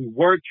lineup. We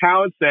work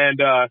counts, and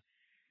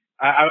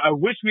I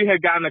wish we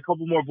had gotten a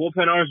couple more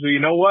bullpen arms, but you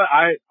know what?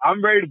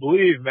 I'm ready to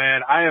believe,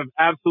 man. I am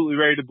absolutely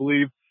ready to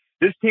believe.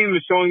 This team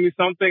is showing me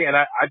something, and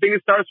I think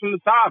it starts from the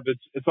top.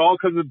 It's all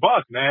because of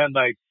Buck, man.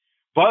 Like,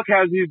 Buck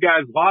has these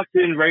guys locked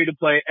in, ready to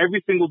play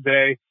every single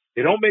day.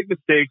 They don't make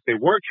mistakes. They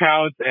work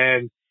counts,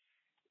 and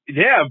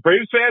yeah,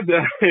 Braves fans,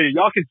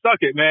 y'all can suck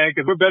it, man,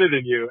 because we're better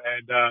than you.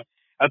 And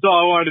that's all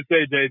I wanted to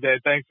say,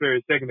 JJ. Thanks for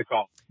taking the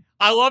call.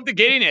 I love the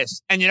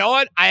giddiness. And you know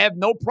what? I have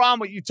no problem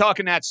with you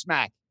talking that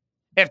smack.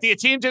 If the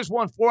team just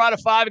won 4 out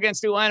of 5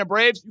 against the Atlanta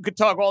Braves, you could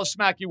talk all the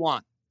smack you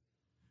want.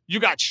 You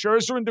got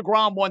Scherzer and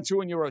DeGrom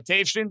 1-2 in your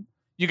rotation.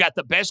 You got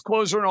the best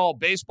closer in all of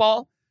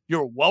baseball.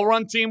 You're a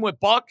well-run team with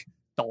Buck.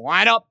 The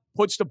lineup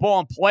puts the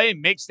ball in play,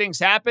 makes things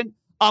happen.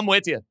 I'm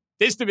with you.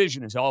 This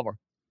division is over.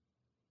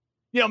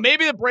 You know,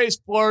 maybe the Braves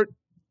flirt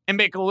and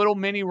make a little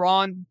mini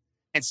run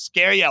and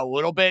scare you a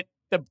little bit.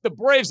 The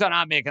Braves are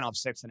not making up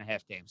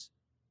 6.5 games.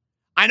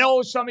 I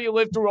know some of you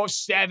lived through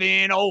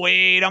 07,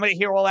 08. I'm going to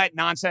hear all that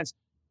nonsense.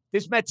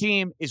 This Met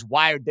team is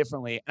wired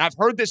differently. And I've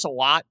heard this a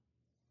lot.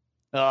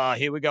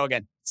 Here we go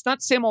again. It's not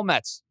the same old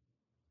Mets.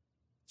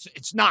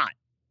 It's not.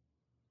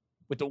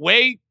 With the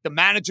way the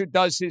manager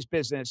does his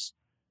business,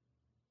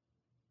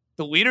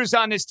 the leaders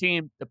on this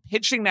team, the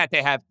pitching that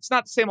they have, it's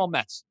not the same old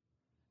Mets.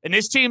 And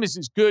this team is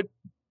as good.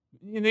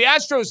 The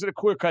Astros are the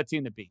clear-cut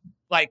team to beat.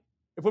 Like,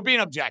 if we're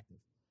being objective.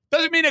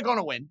 Doesn't mean they're going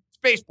to win. It's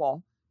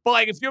baseball. But,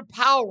 like, if you're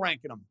power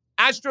ranking them,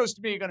 Astros,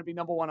 to me, are going to be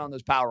number 1 on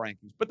those power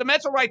rankings. But the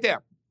Mets are right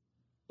there.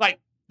 Like,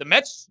 the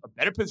Mets are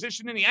better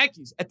positioned than the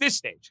Yankees at this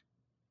stage.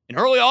 In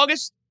early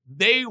August,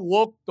 they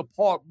look the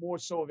part more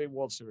so of a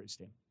World Series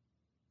team.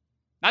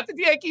 Not that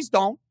the Yankees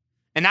don't,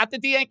 and not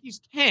that the Yankees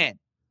can,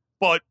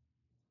 but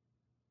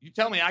you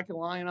tell me I can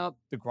line up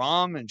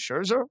DeGrom and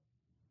Scherzer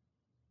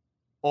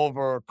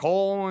over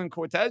Cole and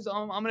Cortez,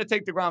 I'm going to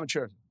take DeGrom and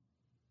Scherzer.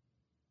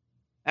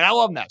 And I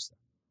love Nestor.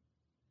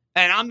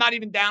 And I'm not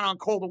even down on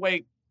Cole the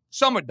way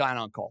some are down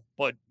on Cole,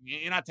 but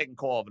you're not taking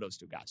Cole over those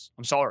two guys.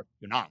 I'm sorry,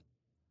 you're not.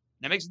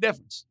 That makes a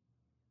difference.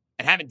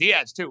 And having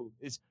Diaz, too,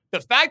 is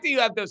the fact that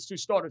you have those two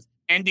starters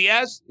and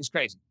Diaz is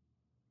crazy.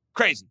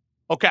 Crazy.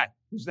 Okay,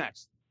 who's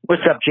next?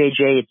 What's up,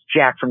 JJ? It's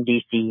Jack from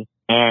DC.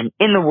 And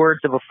in the words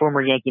of a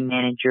former Yankee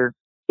manager,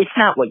 it's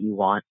not what you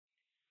want.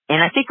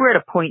 And I think we're at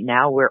a point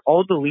now where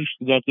all the leash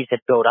the Yankees have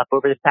built up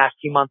over the past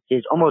few months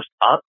is almost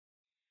up.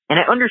 And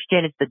I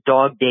understand it's the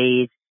dog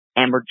days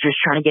and we're just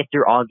trying to get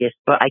through August,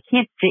 but I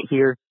can't sit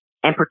here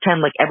and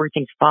pretend like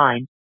everything's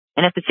fine.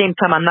 And at the same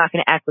time, I'm not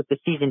going to act like the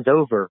season's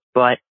over.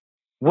 But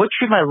what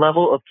should my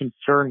level of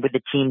concern with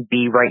the team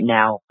be right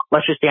now?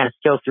 Let's just say on a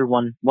scale through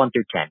 1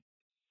 through 10.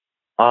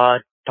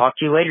 Talk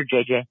to you later,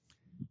 JJ.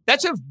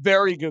 That's a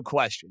very good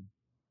question.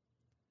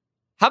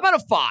 How about a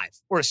 5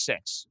 or a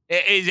 6?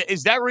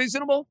 Is that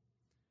reasonable?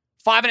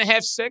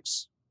 5.5,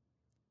 6?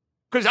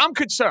 Because I'm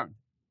concerned.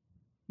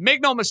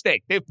 Make no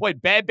mistake, they've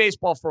played bad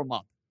baseball for a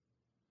month.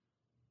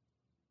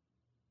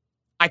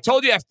 I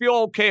told you I feel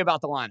okay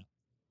about the lineup,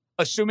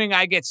 assuming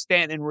I get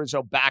Stanton and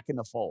Rizzo back in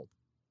the fold.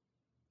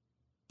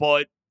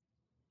 But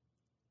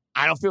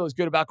I don't feel as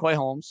good about Clay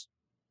Holmes.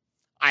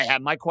 I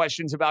have my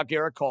questions about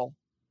Garrett Cole.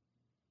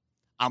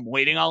 I'm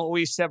waiting on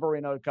Luis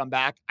Severino to come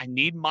back. I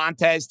need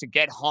Montez to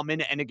get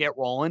humming and to get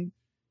rolling.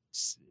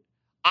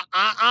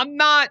 I'm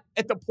not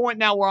at the point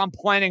now where I'm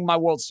planning my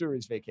World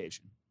Series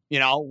vacation,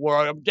 where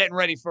I'm getting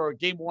ready for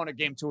Game 1 or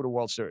Game 2 of the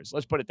World Series.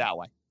 Let's put it that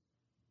way.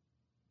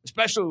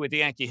 Especially with the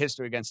Yankee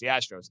history against the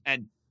Astros.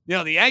 And,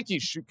 the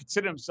Yankees should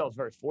consider themselves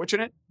very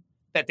fortunate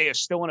that they are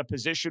still in a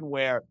position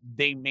where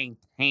they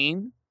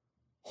maintain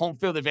home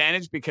field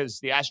advantage because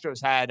the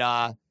Astros had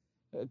a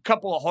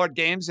couple of hard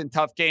games and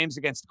tough games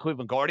against the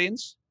Cleveland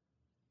Guardians.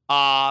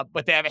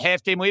 But they have a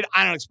half-game lead.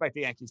 I don't expect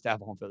the Yankees to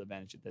have a home field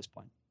advantage at this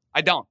point.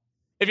 I don't.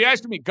 If you're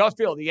asking me, gut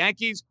feel, the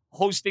Yankees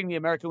hosting the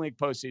American League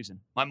postseason,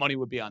 my money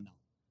would be on them.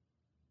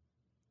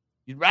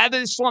 You'd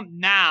rather slump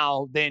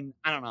now than,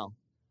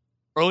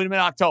 early to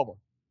mid-October.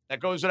 That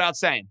goes without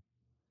saying.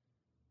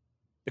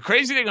 The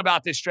crazy thing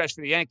about this stretch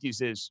for the Yankees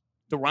is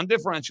the run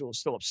differential is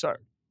still absurd.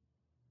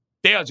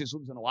 They are just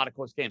losing a lot of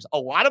close games. A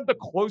lot of the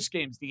close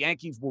games the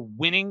Yankees were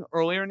winning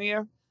earlier in the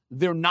year,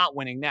 they're not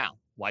winning now.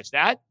 Why's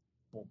that?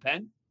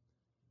 Bullpen,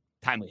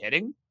 timely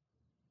hitting,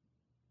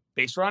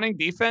 base running,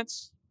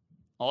 defense,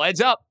 all adds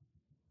up.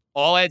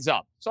 All adds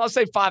up. So I'll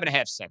say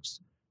 5.5, 6.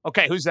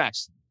 Okay, who's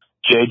next?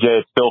 JJ,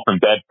 it's Phil from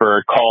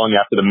Bedford calling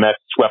after the Mets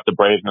swept the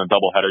Braves in a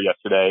doubleheader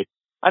yesterday.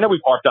 I know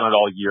we've harped on it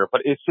all year,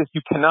 but it's just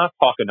you cannot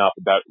talk enough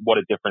about what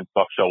a difference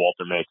Buck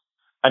Showalter makes.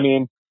 I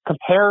mean,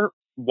 compare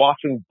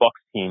watching Bucks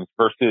teams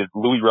versus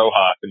Luis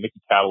Rojas and Mickey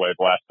Callaway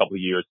the last couple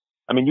of years.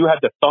 I mean, you had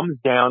the thumbs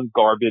down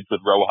garbage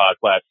with Rojas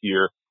last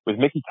year. With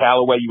Mickey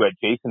Callaway, you had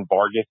Jason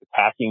Vargas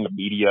attacking the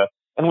media.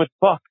 And with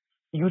Buck,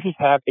 you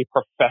just have a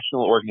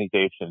professional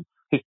organization.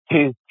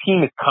 His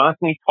team is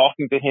constantly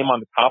talking to him on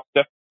the top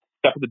step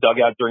of the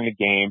dugout during the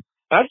game.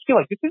 And I just feel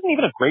like this isn't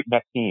even a great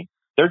Mets team.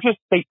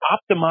 They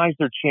optimize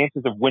their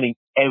chances of winning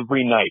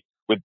every night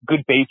with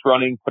good base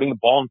running, putting the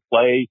ball in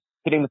play,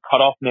 hitting the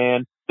cutoff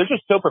man. They're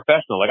just so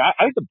professional. Like,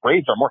 I think the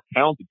Braves are a more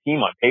talented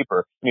team on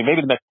paper. I mean,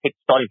 maybe the Mets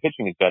starting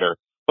pitching is better,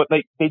 but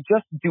they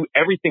just do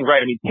everything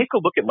right. I mean, take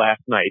a look at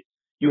last night.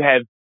 You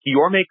have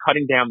Guillorme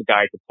cutting down the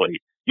guy at the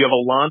plate. You have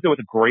Alonso with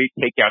a great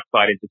takeout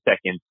slide into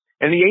second.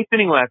 And the 8th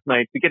inning last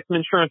night, to get some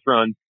insurance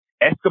runs,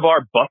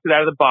 Escobar busted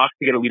out of the box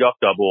to get a leadoff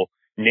double.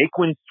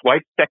 Naquin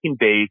swipes second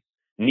base.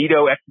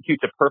 Nito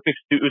executes a perfect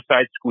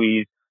suicide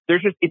squeeze.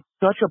 It's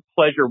such a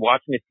pleasure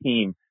watching a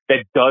team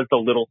that does the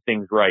little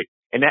things right.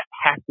 And that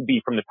has to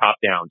be from the top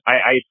down.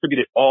 I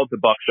attribute it all to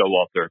Buck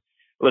Showalter.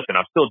 Listen,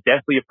 I'm still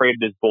deathly afraid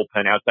of this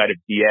bullpen outside of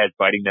Diaz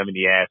biting them in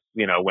the ass,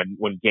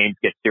 when games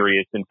get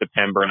serious in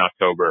September and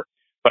October.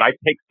 But I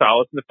take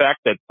solace in the fact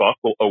that Buck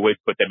will always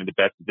put them in the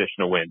best position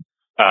to win,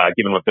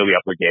 given what Billy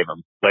Upler gave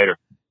them. Later.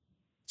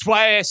 That's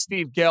why I asked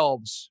Steve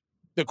Gelbs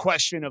the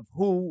question of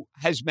who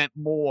has meant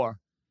more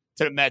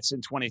to the Mets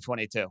in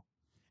 2022.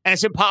 And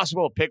it's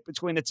impossible to pick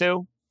between the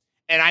two.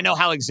 And I know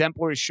how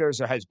exemplary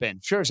Scherzer has been.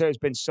 Scherzer has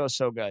been so,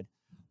 so good.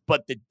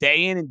 But the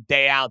day in and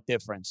day out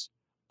difference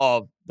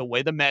of the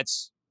way the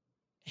Mets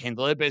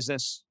handle their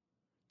business,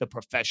 the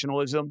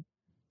professionalism,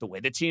 the way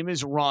the team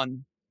is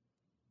run,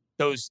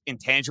 those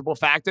intangible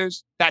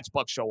factors, that's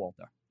Buck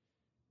Showalter.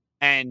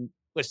 And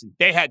listen,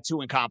 they had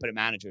 2 incompetent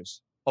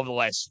managers over the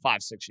last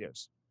 5-6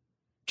 years.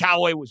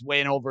 Callaway was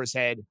way in over his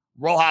head.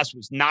 Rojas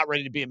was not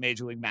ready to be a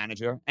major league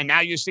manager. And now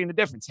you're seeing the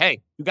difference.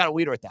 Hey, you got a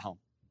leader at the helm.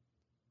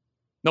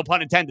 No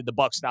pun intended, the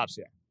buck stops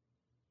here.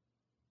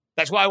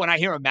 That's why when I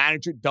hear a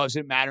manager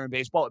doesn't matter in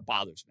baseball, it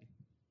bothers me.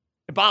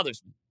 It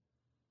bothers me.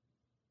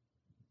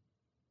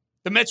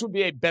 The Mets would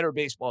be a better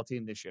baseball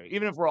team this year,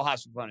 even if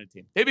Rojas was running a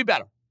team. They'd be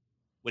better.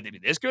 Would they be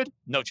this good?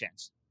 No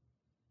chance.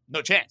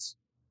 No chance.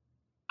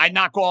 I'd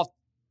knock off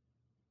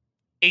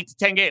 8 to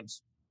 10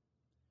 games.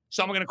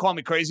 Someone going to call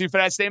me crazy for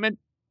that statement?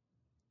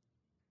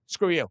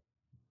 Screw you.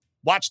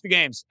 Watch the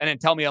games and then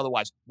tell me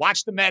otherwise.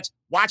 Watch the Mets,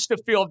 watch the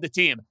feel of the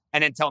team,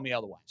 and then tell me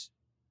otherwise.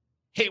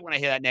 Hate when I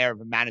hear that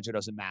narrative, a manager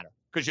doesn't matter.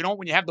 Because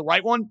when you have the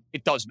right one,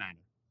 it does matter.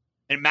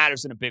 And it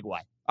matters in a big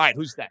way. All right,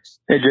 who's next?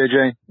 Hey,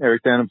 JJ.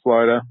 Eric down in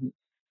Florida.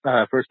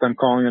 First time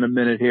calling in a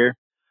minute here.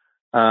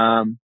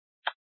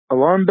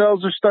 Alarm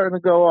bells are starting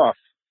to go off.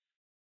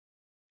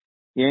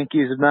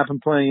 Yankees have not been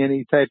playing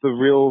any type of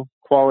real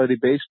quality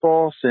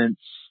baseball since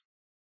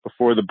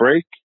before the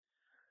break.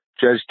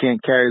 Judge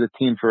can't carry the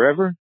team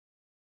forever.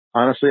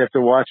 Honestly, after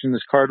watching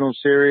this Cardinals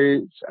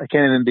series, I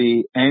can't even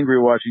be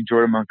angry watching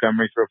Jordan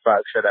Montgomery throw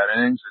 5 shutout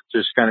innings. It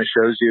just kind of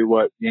shows you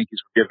what the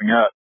Yankees were giving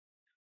up.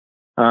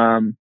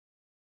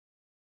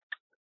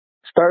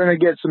 Starting to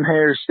get some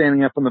hairs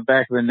standing up on the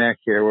back of the neck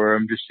here, where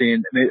I'm just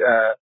seeing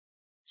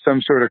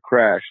some sort of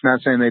crash.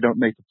 Not saying they don't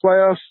make the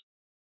playoffs,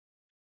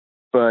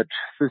 but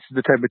this is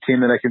the type of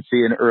team that I can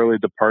see an early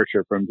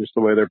departure from just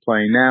the way they're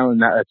playing now.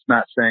 And that's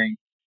not saying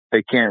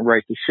they can't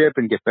right the ship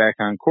and get back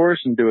on course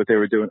and do what they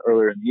were doing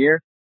earlier in the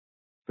year.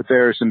 But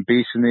there are some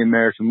beasts in the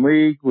American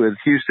League with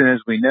Houston,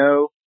 as we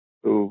know,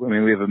 who, I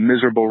mean, we have a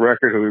miserable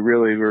record who we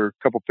really were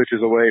a couple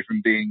pitches away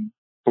from being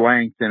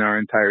blanked in our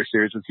entire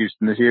series with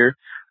Houston this year.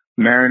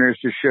 Mariners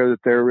just show that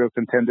they're a real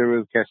contender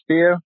with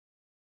Castillo.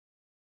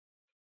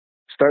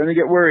 Starting to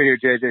get worried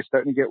here, JJ,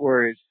 starting to get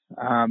worried.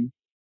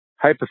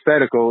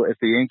 Hypothetical, if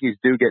the Yankees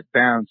do get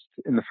bounced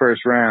in the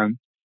first round,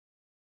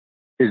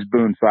 is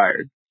Boone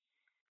fired?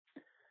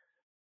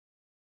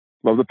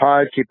 Love the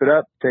pod. Keep it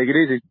up. Take it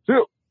easy. See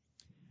you.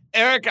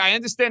 Eric, I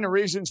understand the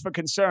reasons for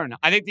concern.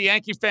 I think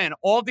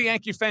all the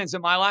Yankee fans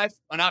in my life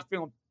are not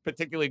feeling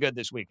particularly good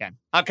this weekend.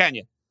 How can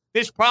you?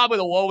 This is probably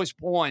the lowest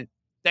point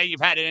that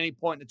you've had at any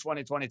point in the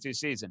 2022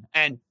 season.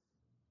 And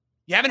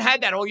you haven't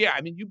had that all year.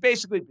 I mean, you've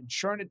basically been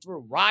churning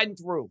through, riding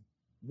through,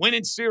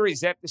 winning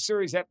series after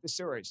series after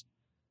series.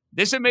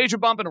 This is a major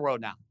bump in the road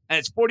now. And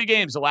it's 40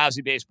 games of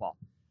lousy baseball.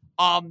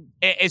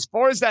 As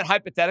far as that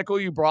hypothetical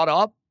you brought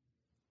up,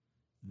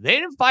 they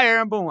didn't fire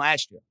Aaron Boone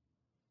last year.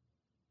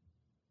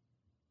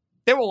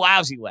 They were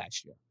lousy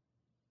last year.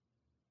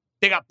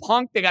 They got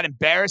punked. They got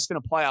embarrassed in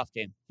a playoff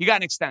game. You got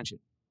an extension.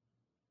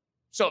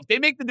 So if they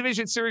make the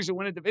division series and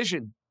win a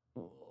division,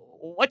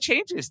 what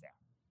changes there?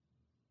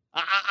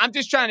 I'm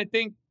just trying to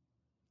think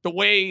the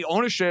way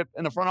ownership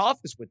and the front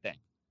office would think.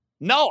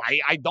 No,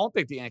 I don't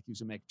think the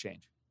Yankees will make a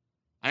change.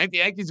 I think the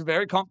Yankees are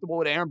very comfortable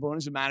with Aaron Boone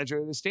as a manager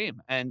of this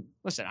team. And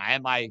listen, I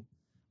have my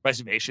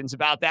reservations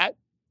about that.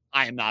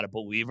 I am not a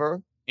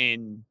believer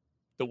in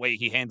the way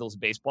he handles a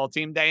baseball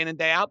team day in and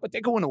day out, but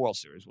they could win the World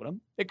Series with him.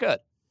 They could.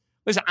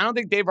 Listen, I don't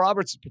think Dave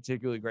Roberts is a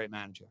particularly great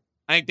manager.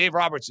 I think Dave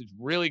Roberts is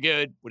really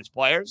good with his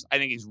players. I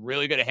think he's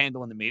really good at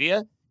handling the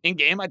media. In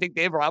game, I think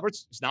Dave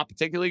Roberts is not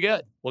particularly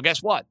good. Well,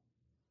 guess what?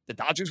 The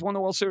Dodgers won the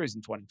World Series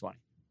in 2020.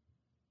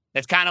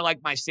 That's kind of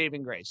like my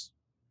saving grace.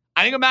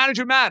 I think a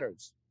manager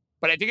matters,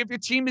 but I think if your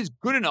team is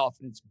good enough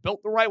and it's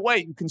built the right way,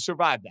 you can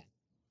survive that.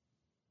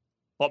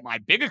 But my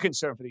bigger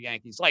concern for the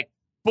Yankees, like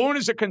Boone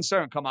is a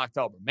concern come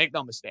October. Make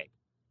no mistake.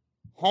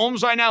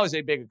 Holmes right now is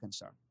a bigger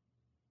concern.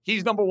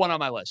 He's number one on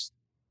my list.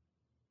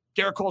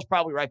 Garrett Cole's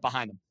probably right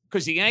behind him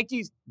because the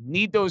Yankees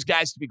need those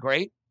guys to be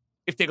great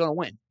if they're going to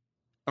win.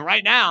 And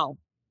right now,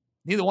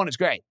 neither one is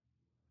great.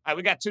 All right,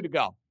 we got 2 to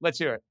go. Let's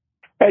hear it.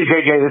 Hey,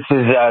 JJ, this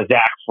is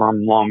Zach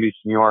from Long Beach,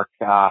 New York.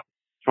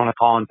 Just want to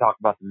call and talk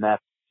about the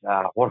Mets.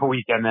 What a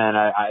weekend, man.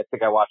 I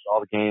think I watched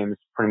all the games,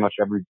 pretty much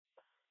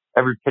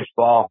every pitch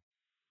ball.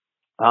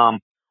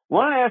 Want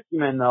to ask you,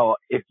 man, though,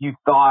 if you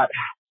thought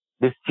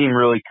this team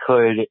really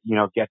could,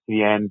 get to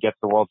the end, get to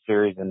the World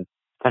Series, and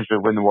potentially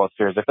win the World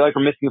Series. I feel like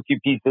we're missing a few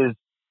pieces.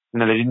 They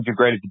didn't do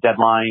great at the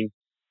deadline.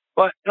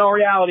 But in all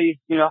reality,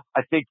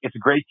 I think it's a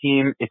great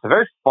team. It's a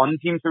very fun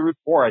team to root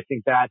for. I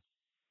think that's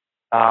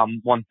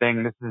one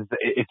thing.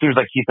 It seems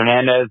like Keith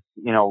Hernandez,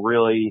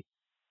 really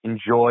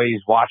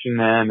enjoys watching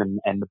them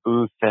and the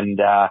booth, and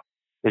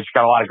they just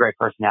got a lot of great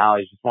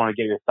personalities. Just want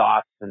to get your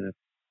thoughts, and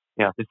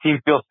the team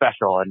feels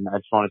special, and I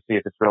just want to see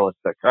if it's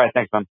realistic. All right,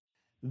 thanks, man.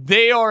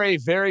 They are a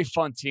very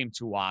fun team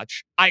to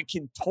watch. I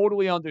can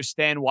totally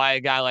understand why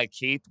a guy like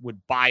Keith would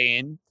buy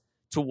in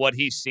to what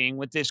he's seeing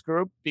with this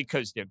group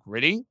because they're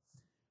gritty.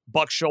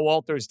 Buck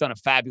Showalter has done a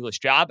fabulous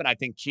job, and I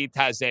think Keith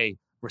has a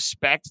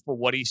respect for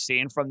what he's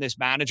seeing from this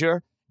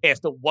manager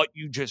after what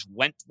you just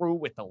went through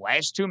with the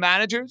last 2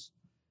 managers.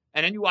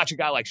 And then you watch a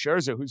guy like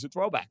Scherzer, who's a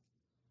throwback.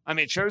 I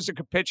mean, Scherzer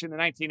could pitch in the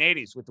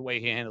 1980s with the way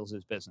he handles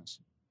his business.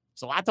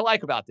 There's a lot to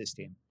like about this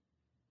team.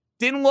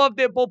 Didn't love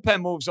their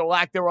bullpen moves or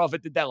lack thereof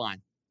at the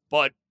deadline,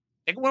 but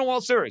they can win a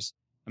World Series.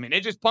 I mean,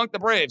 they just punked the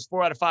Braves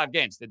 4 out of 5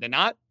 games. Did they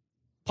not?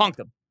 Punked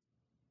them.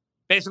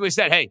 Basically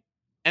said, hey,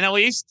 NL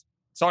East,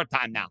 it's our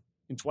time now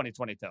in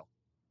 2022.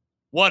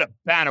 What a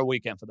banner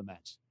weekend for the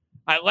Mets.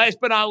 All right, last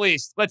but not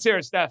least, let's hear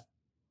it, Steph.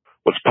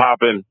 What's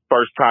poppin'?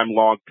 First time,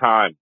 long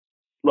time.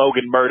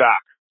 Logan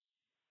Murdoch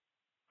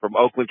from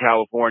Oakland,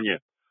 California.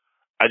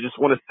 I just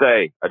want to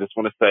say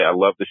I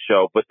love the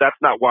show, but that's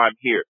not why I'm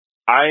here.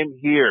 I'm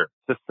here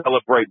to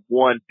celebrate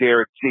one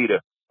Derek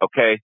Jeter,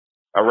 okay?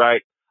 All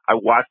right? I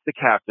watched the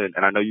captain,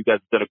 and I know you guys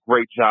have done a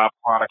great job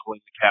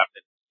chronicling the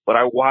captain, but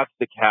I watched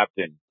the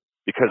captain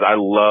because I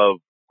love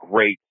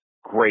great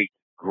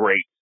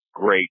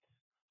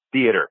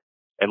theater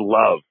and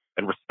love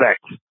and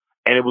respect.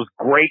 And it was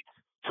great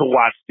to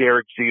watch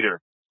Derek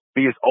Jeter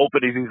be as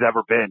open as he's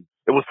ever been.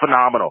 It was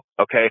phenomenal,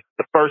 okay?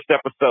 The first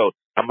episode,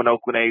 I'm an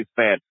Oakland A's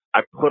fan.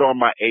 I put on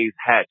my A's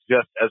hat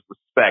just as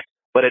respect.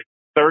 But at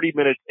 30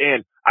 minutes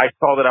in, I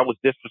saw that I was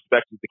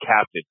disrespecting the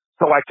captain.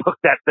 So I took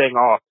that thing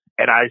off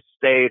and I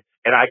stayed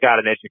and I got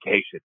an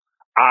education.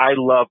 I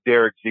love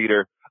Derek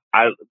Jeter.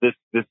 I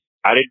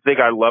didn't think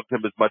I loved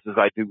him as much as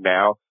I do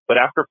now, but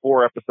after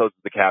 4 episodes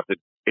of the captain,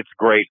 it's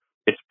great.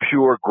 It's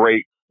pure,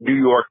 great New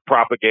York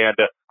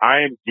propaganda.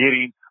 I am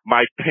getting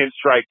my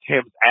pinstripe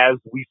Timbs as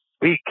we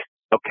speak.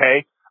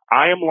 Okay.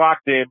 I am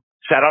locked in.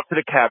 Shout out to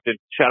the captain.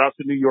 Shout out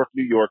to New York,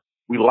 New York.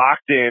 We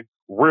locked in.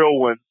 Real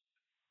ones.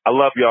 I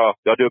love y'all.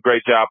 Y'all do a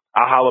great job.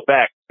 I'll holler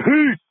back.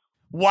 Peace.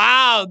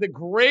 Wow. The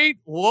great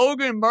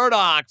Logan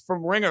Murdoch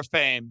from Ringer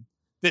fame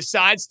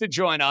decides to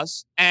join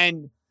us.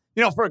 And,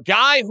 you know, for a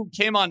guy who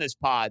came on this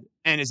pod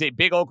and is a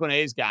big Oakland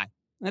A's guy,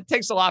 that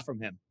takes a lot from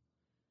him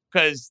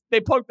because they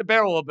poked the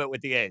bear a little bit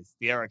with the A's.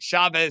 The Eric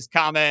Chavez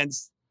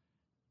comments,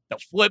 the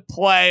flip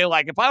play.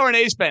 Like, if I were an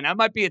A's fan, that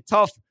might be a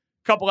tough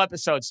couple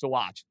episodes to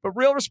watch. But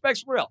real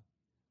respect's real.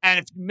 And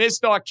if you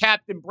missed our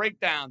captain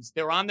breakdowns,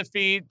 they're on the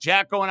feed.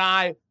 Jacko and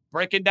I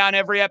breaking down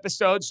every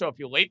episode. So if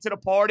you're late to the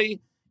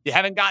party, you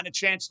haven't gotten a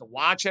chance to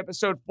watch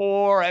episode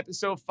 4,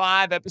 episode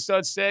 5,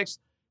 episode 6,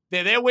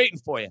 they're there waiting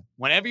for you.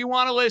 Whenever you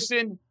want to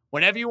listen,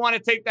 whenever you want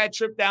to take that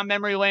trip down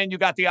memory lane, you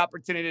got the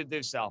opportunity to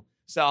do so.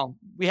 So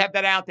we have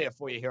that out there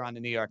for you here on the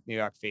New York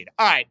feed.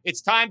 All right,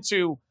 it's time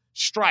to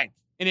strike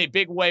in a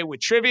big way with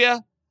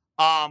trivia.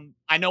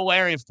 I know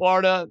Larry in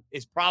Florida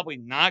is probably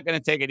not going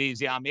to take it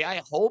easy on me.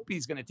 I hope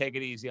he's going to take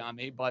it easy on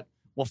me, but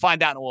we'll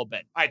find out in a little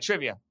bit. All right,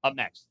 trivia up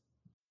next.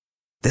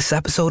 This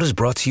episode is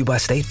brought to you by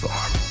State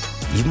Farm.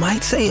 You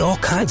might say all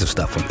kinds of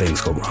stuff when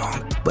things go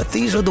wrong, but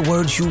these are the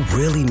words you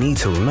really need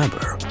to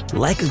remember.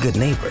 Like a good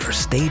neighbor,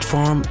 State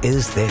Farm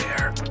is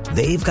there.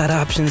 They've got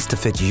options to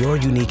fit your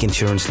unique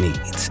insurance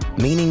needs,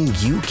 meaning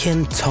you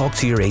can talk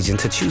to your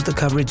agent to choose the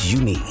coverage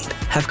you need.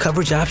 Have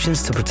coverage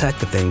options to protect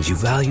the things you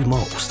value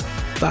most.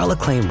 File a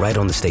claim right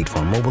on the State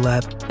Farm mobile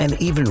app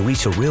and even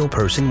reach a real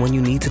person when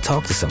you need to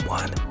talk to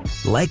someone.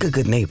 Like a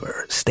good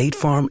neighbor, State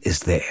Farm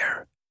is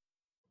there.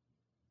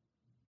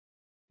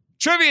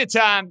 Trivia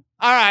time.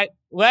 All right.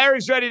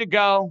 Larry's ready to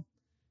go.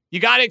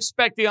 You got to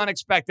expect the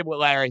unexpected with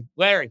Larry.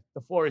 Larry,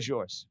 the floor is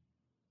yours.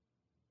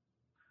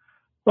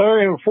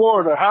 Larry in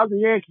Florida. How'd the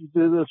Yankees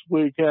do this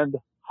weekend?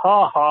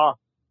 Ha.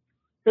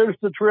 Here's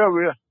the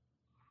trivia.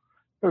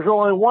 There's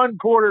only one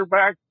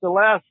quarterback the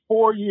last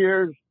 4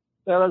 years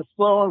that has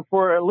thrown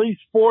for at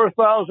least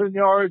 4,000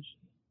 yards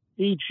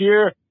each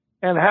year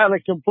and had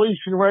a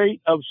completion rate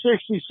of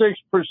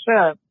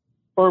 66%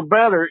 or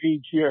better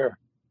each year.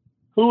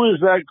 Who is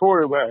that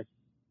quarterback?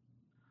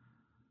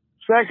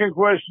 Second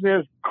question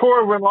is,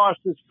 Corbin lost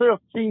his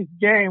 15th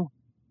game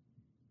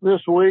this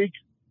week,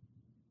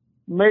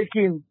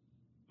 making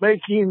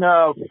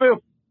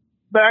 5th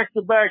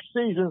back-to-back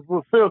seasons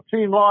with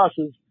 15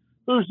 losses.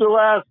 Who's the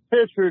last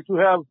pitcher to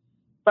have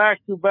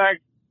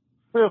back-to-back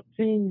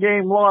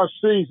 15-game loss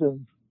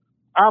seasons?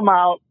 I'm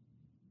out.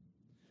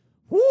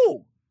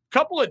 Woo!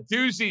 Couple of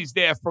doozies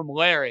there from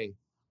Larry.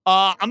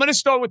 I'm going to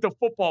start with the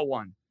football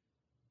one.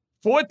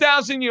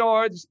 4,000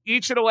 yards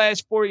each of the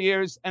last 4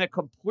 years and a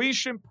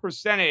completion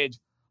percentage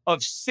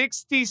of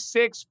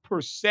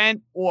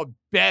 66% or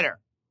better.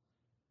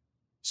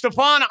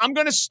 Stefan, I'm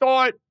going to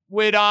start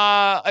with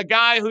a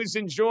guy who's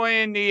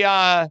enjoying the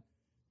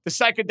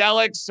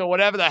psychedelics or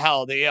whatever the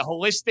hell, the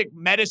holistic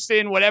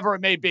medicine, whatever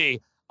it may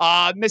be.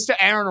 Mr.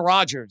 Aaron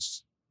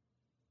Rodgers.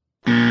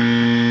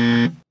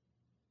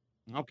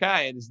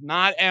 Okay, it is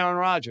not Aaron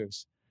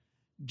Rodgers.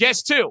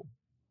 Guess 2.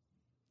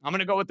 I'm going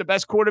to go with the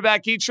best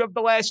quarterback each of the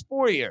last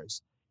 4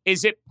 years.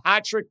 Is it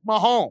Patrick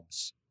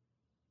Mahomes?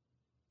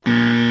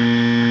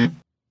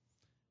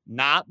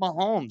 Not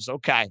Mahomes.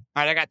 Okay. All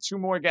right, I got 2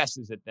 more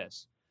guesses at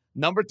this.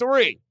 Number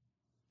 3.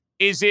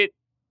 Is it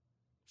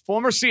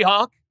former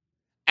Seahawk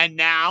and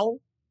now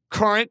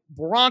current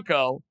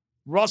Bronco,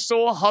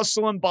 Russell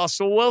Hustle and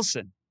Bustle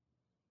Wilson?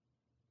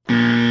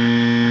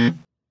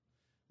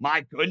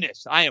 My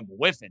goodness, I am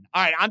whiffing.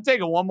 All right, I'm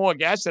taking one more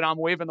guess and I'm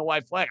waving the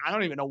white flag. I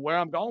don't even know where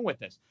I'm going with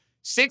this.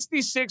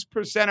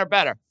 66% or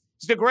better.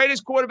 He's the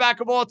greatest quarterback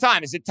of all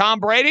time. Is it Tom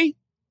Brady?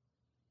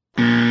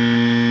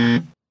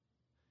 Jeez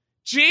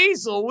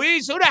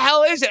Louise, who the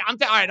hell is it? I'm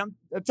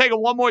taking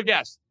one more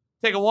guess.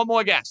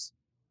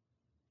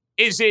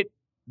 Is it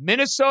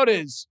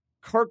Minnesota's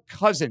Kirk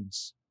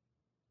Cousins?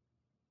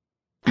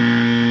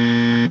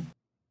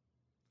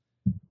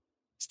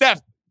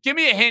 Steph, give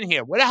me a hint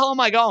here. Where the hell am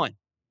I going?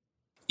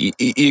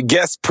 You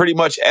guess pretty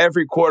much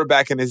every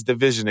quarterback in his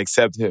division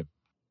except him.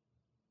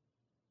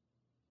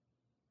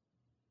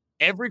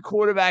 Every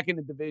quarterback in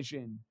the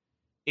division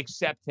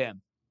except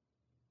him.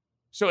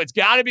 So it's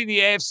got to be the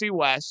AFC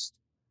West,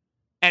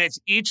 and it's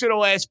each of the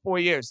last 4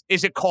 years.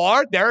 Is it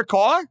Carr? Derek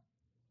Carr?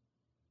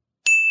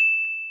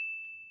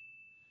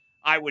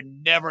 I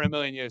would never in a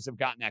million years have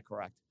gotten that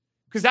correct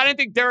because I didn't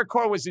think Derek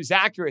Carr was as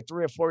accurate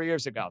 3 or 4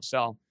 years ago.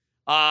 So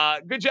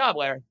good job,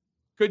 Larry.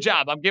 Good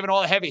job. I'm giving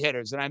all the heavy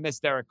hitters, and I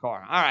missed Derek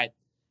Carr. All right.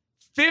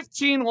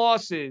 15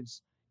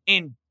 losses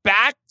in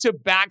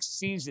back-to-back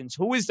seasons.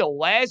 Who is the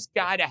last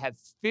guy to have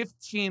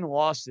 15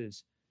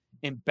 losses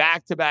in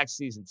back-to-back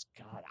seasons?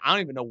 God, I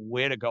don't even know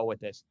where to go with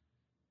this.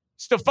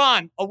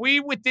 Stefan, are we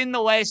within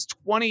the last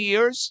 20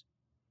 years?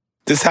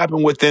 This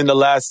happened within the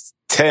last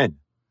 10.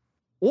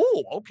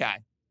 Oh, okay.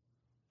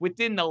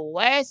 Within the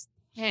last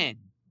 10,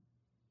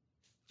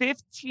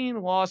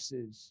 15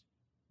 losses,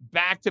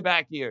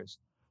 back-to-back years.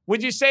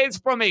 Would you say it's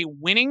from a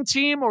winning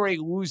team or a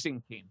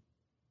losing team?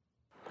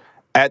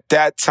 At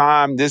that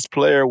time, this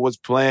player was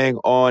playing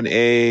on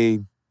they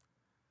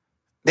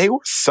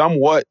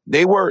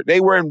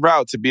were en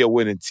route to be a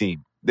winning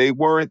team. They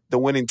weren't the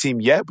winning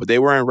team yet, but they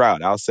were en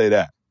route. I'll say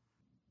that.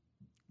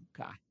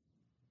 Okay.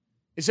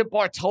 Is it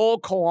Bartolo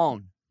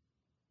Colon?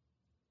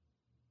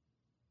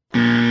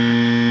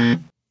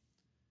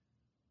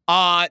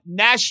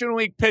 National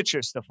League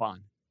pitcher,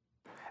 Stefan.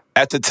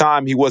 At the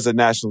time, he was a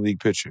National League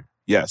pitcher.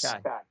 Yes.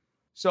 Okay.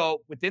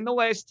 So within the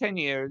last 10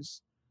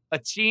 years, a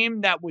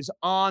team that was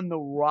on the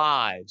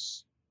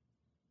rise.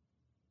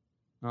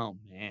 Oh,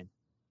 man.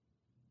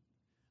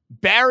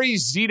 Barry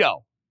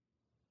Zito.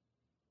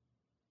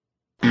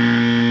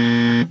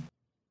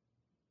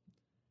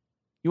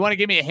 You want to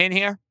give me a hint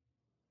here?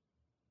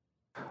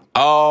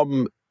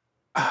 All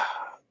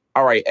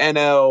right.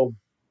 NL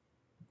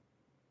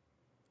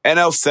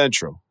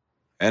Central.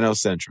 NL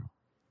Central.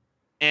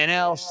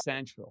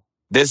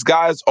 This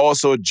guy's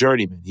also a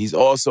journeyman. He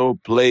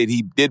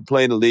did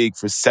play in the league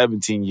for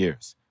 17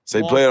 years. So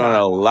he played on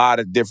a lot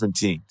of different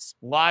teams.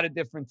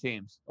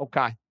 Okay.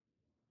 A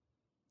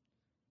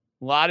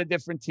lot of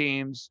different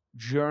teams.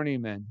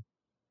 Journeyman.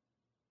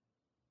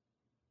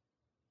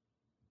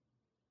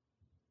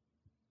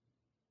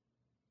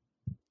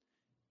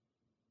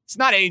 It's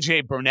not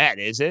A.J. Burnett,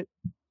 is it?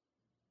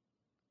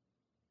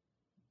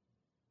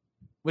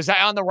 Was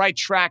I on the right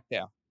track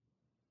there?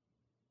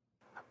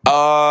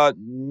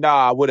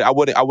 Nah, I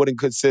wouldn't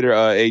consider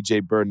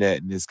A.J.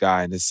 Burnett and this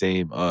guy in the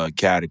same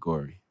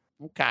category.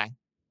 Okay.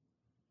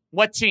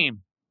 What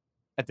team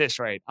at this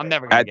rate? I'm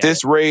never going to get it. At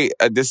this rate,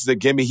 this is a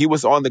gimme. He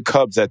was on the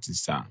Cubs at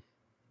this time.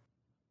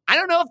 I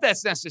don't know if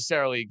that's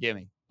necessarily a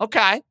gimme.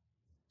 Okay.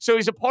 So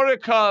he's a part of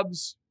the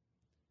Cubs.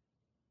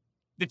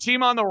 The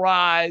team on the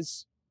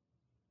rise.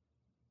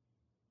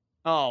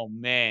 Oh,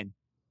 man.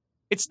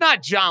 It's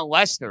not John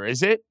Lester,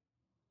 is it?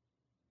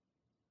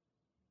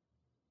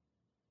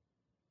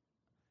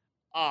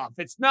 Oh, if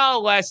it's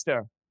not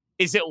Lester,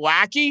 is it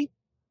Lackey?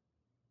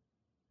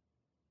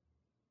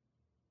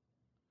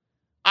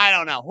 I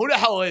don't know. Who the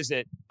hell is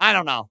it? I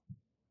don't know.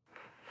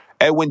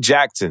 Edwin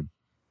Jackson.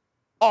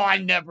 Oh, I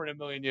never in a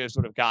million years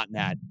would have gotten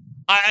that.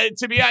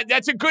 To be honest,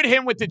 that's a good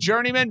hint with the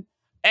journeyman.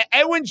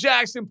 Edwin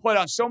Jackson played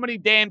on so many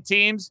damn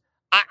teams.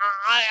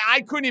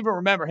 I couldn't even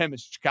remember him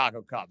as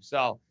Chicago Cubs.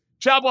 So,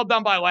 job well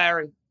done by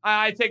Larry.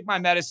 I take my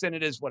medicine.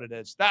 It is what it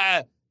is.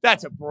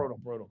 That's a brutal,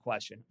 brutal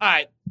question. All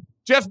right.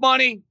 Jeff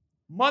Money,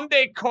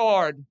 Monday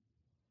card.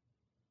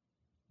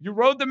 You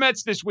rode the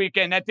Mets this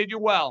weekend. That did you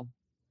well.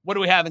 What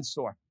do we have in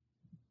store?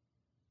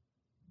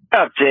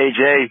 What's up,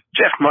 JJ?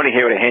 Jeff Money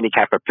here with a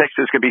handicapper picks.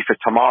 This is going to be for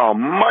tomorrow,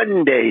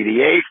 Monday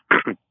the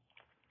 8th.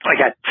 I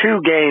got two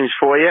games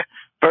for you.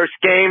 First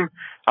game,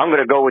 I'm going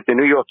to go with the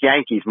New York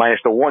Yankees minus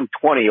the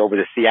 120 over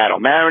the Seattle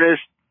Mariners.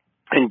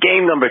 In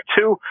game number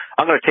two,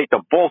 I'm going to take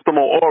the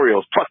Baltimore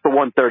Orioles plus the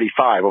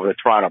 135 over the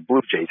Toronto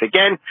Blue Jays.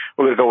 Again,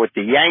 we're going to go with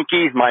the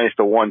Yankees minus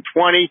the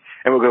 120,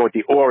 and we're going with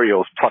the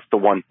Orioles plus the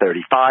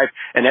 135.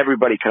 And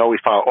everybody can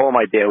always follow all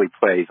my daily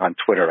plays on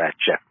Twitter at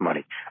Jeff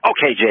Money.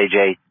 Okay,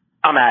 JJ,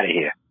 I'm out of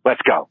here.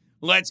 Let's go.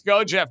 Let's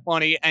go, Jeff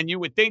Money. And you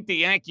would think the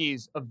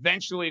Yankees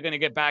eventually are going to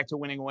get back to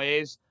winning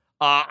ways.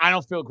 I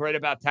don't feel great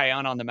about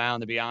Taillon on the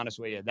mound, to be honest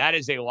with you. That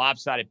is a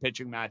lopsided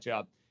pitching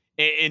matchup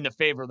in the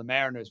favor of the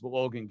Mariners with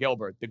Logan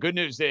Gilbert. The good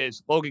news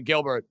is Logan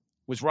Gilbert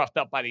was roughed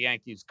up by the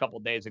Yankees a couple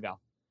of days ago.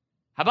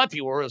 How about the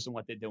Orioles and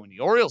what they're doing? The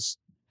Orioles,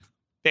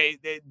 they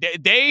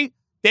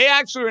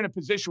actually are in a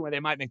position where they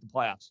might make the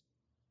playoffs.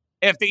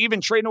 After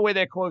even trading away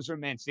their closer,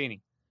 Mancini.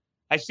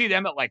 I see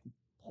them at like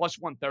plus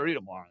 130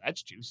 tomorrow.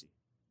 That's juicy.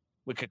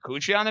 With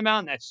Kikuchi on the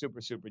mound, that's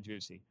super, super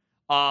juicy.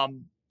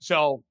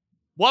 So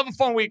we'll have a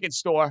fun week in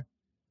store.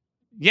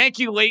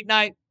 Yankee late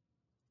night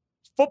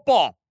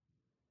football.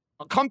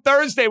 Come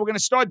Thursday, we're going to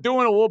start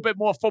doing a little bit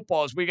more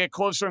football as we get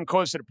closer and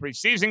closer to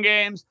preseason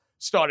games,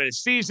 start of the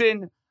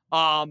season,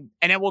 and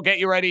then we'll get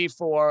you ready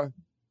for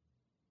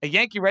a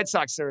Yankee-Red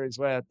Sox series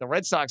where the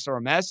Red Sox are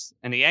a mess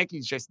and the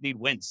Yankees just need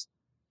wins.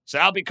 So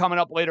that'll be coming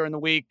up later in the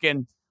week.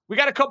 And we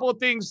got a couple of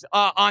things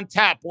on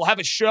tap. We'll have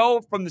a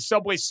show from the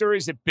Subway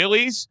Series at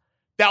Billy's.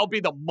 That'll be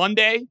the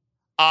Monday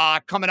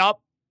coming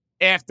up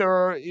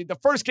after the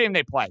first game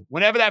they play.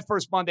 Whenever that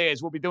first Monday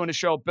is, we'll be doing a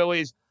show at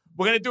Billy's.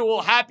 We're going to do a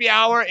little happy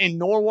hour in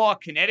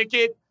Norwalk,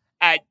 Connecticut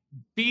at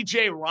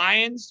BJ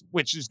Ryan's,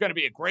 which is going to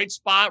be a great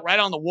spot right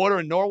on the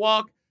water in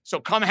Norwalk. So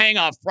come hang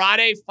on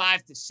Friday,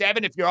 5 to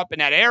 7 if you're up in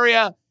that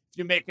area. If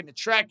you're making the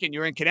trek and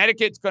you're in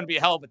Connecticut, it's going to be a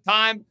hell of a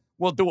time.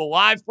 We'll do a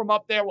live from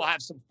up there. We'll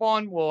have some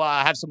fun. We'll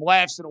have some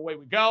laughs, and away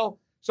we go.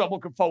 So I'm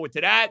looking forward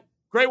to that.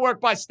 Great work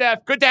by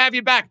Steph. Good to have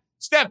you back.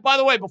 Steph, by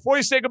the way, before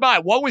you say goodbye,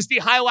 what was the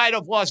highlight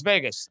of Las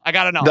Vegas? I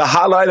got to know. The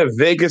highlight of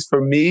Vegas for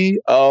me,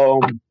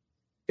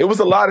 it It was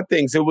a lot of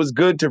things. It was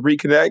good to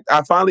reconnect.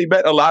 I finally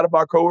met a lot of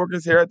our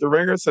coworkers here at the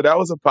Ringer, so that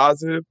was a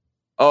positive.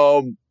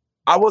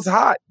 I was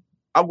hot.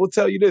 I will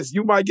tell you this.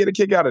 You might get a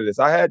kick out of this.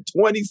 I had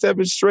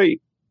 27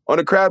 straight on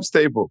a craps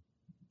table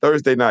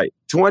Thursday night.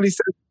 27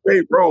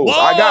 straight rolls.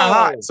 Whoa! I got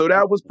hot. So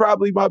that was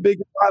probably my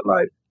biggest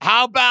highlight.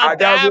 How about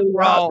that, really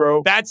bro? Hot,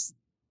 bro? That's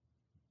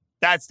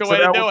the way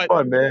to do it.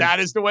 Fun, man.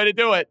 That is the way to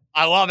do it.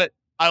 I love it.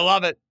 I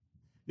love it.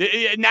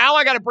 Now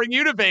I got to bring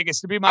you to Vegas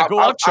to be my good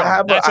luck charm.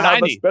 I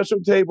have a special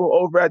table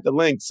over at the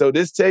Link. So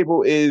this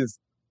table is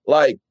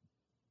like,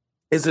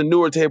 it's a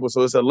newer table.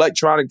 So it's an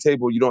electronic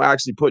table. You don't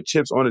actually put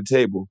chips on the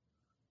table.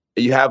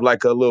 You have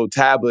like a little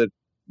tablet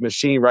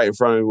machine right in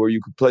front of you where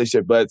you can place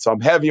your bets. So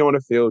I'm heavy on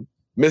the field.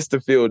 Miss the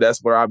field.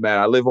 That's where I'm at.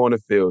 I live on the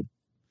field.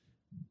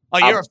 Oh,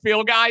 you're a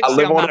field guy? I'm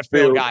not a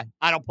field guy.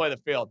 I don't play the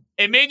field.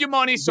 It made you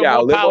money, so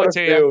more power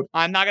to you.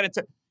 I'm not going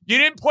to You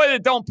didn't play the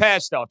don't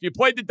pass, though. If you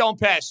played the don't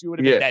pass, you would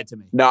have been dead to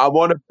me. No, I'm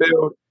on the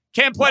field.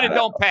 Can't play the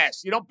don't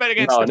pass. You don't bet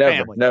against the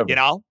family. Never. You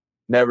know?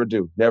 Never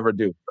do.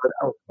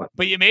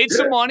 But you made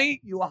some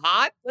money. You were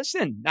hot.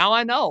 Listen, now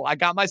I know. I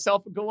got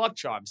myself a good luck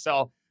charm.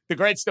 So the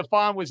great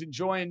Stefan was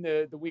enjoying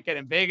the weekend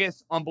in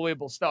Vegas.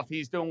 Unbelievable stuff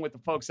he's doing with the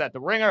folks at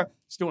The Ringer.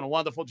 He's doing a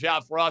wonderful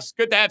job for us.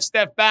 Good to have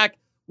Steph back.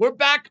 We're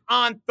back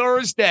on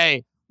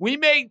Thursday. We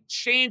may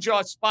change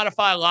our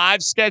Spotify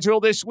Live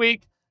schedule this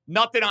week.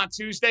 Nothing on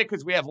Tuesday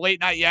because we have late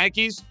night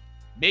Yankees.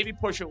 Maybe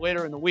push it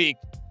later in the week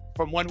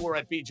from when we're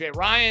at BJ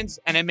Ryan's,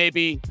 and then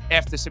maybe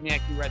after some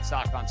Yankee Red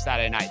Sox on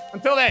Saturday night.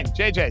 Until then,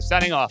 JJ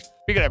signing off.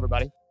 Be good,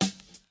 everybody.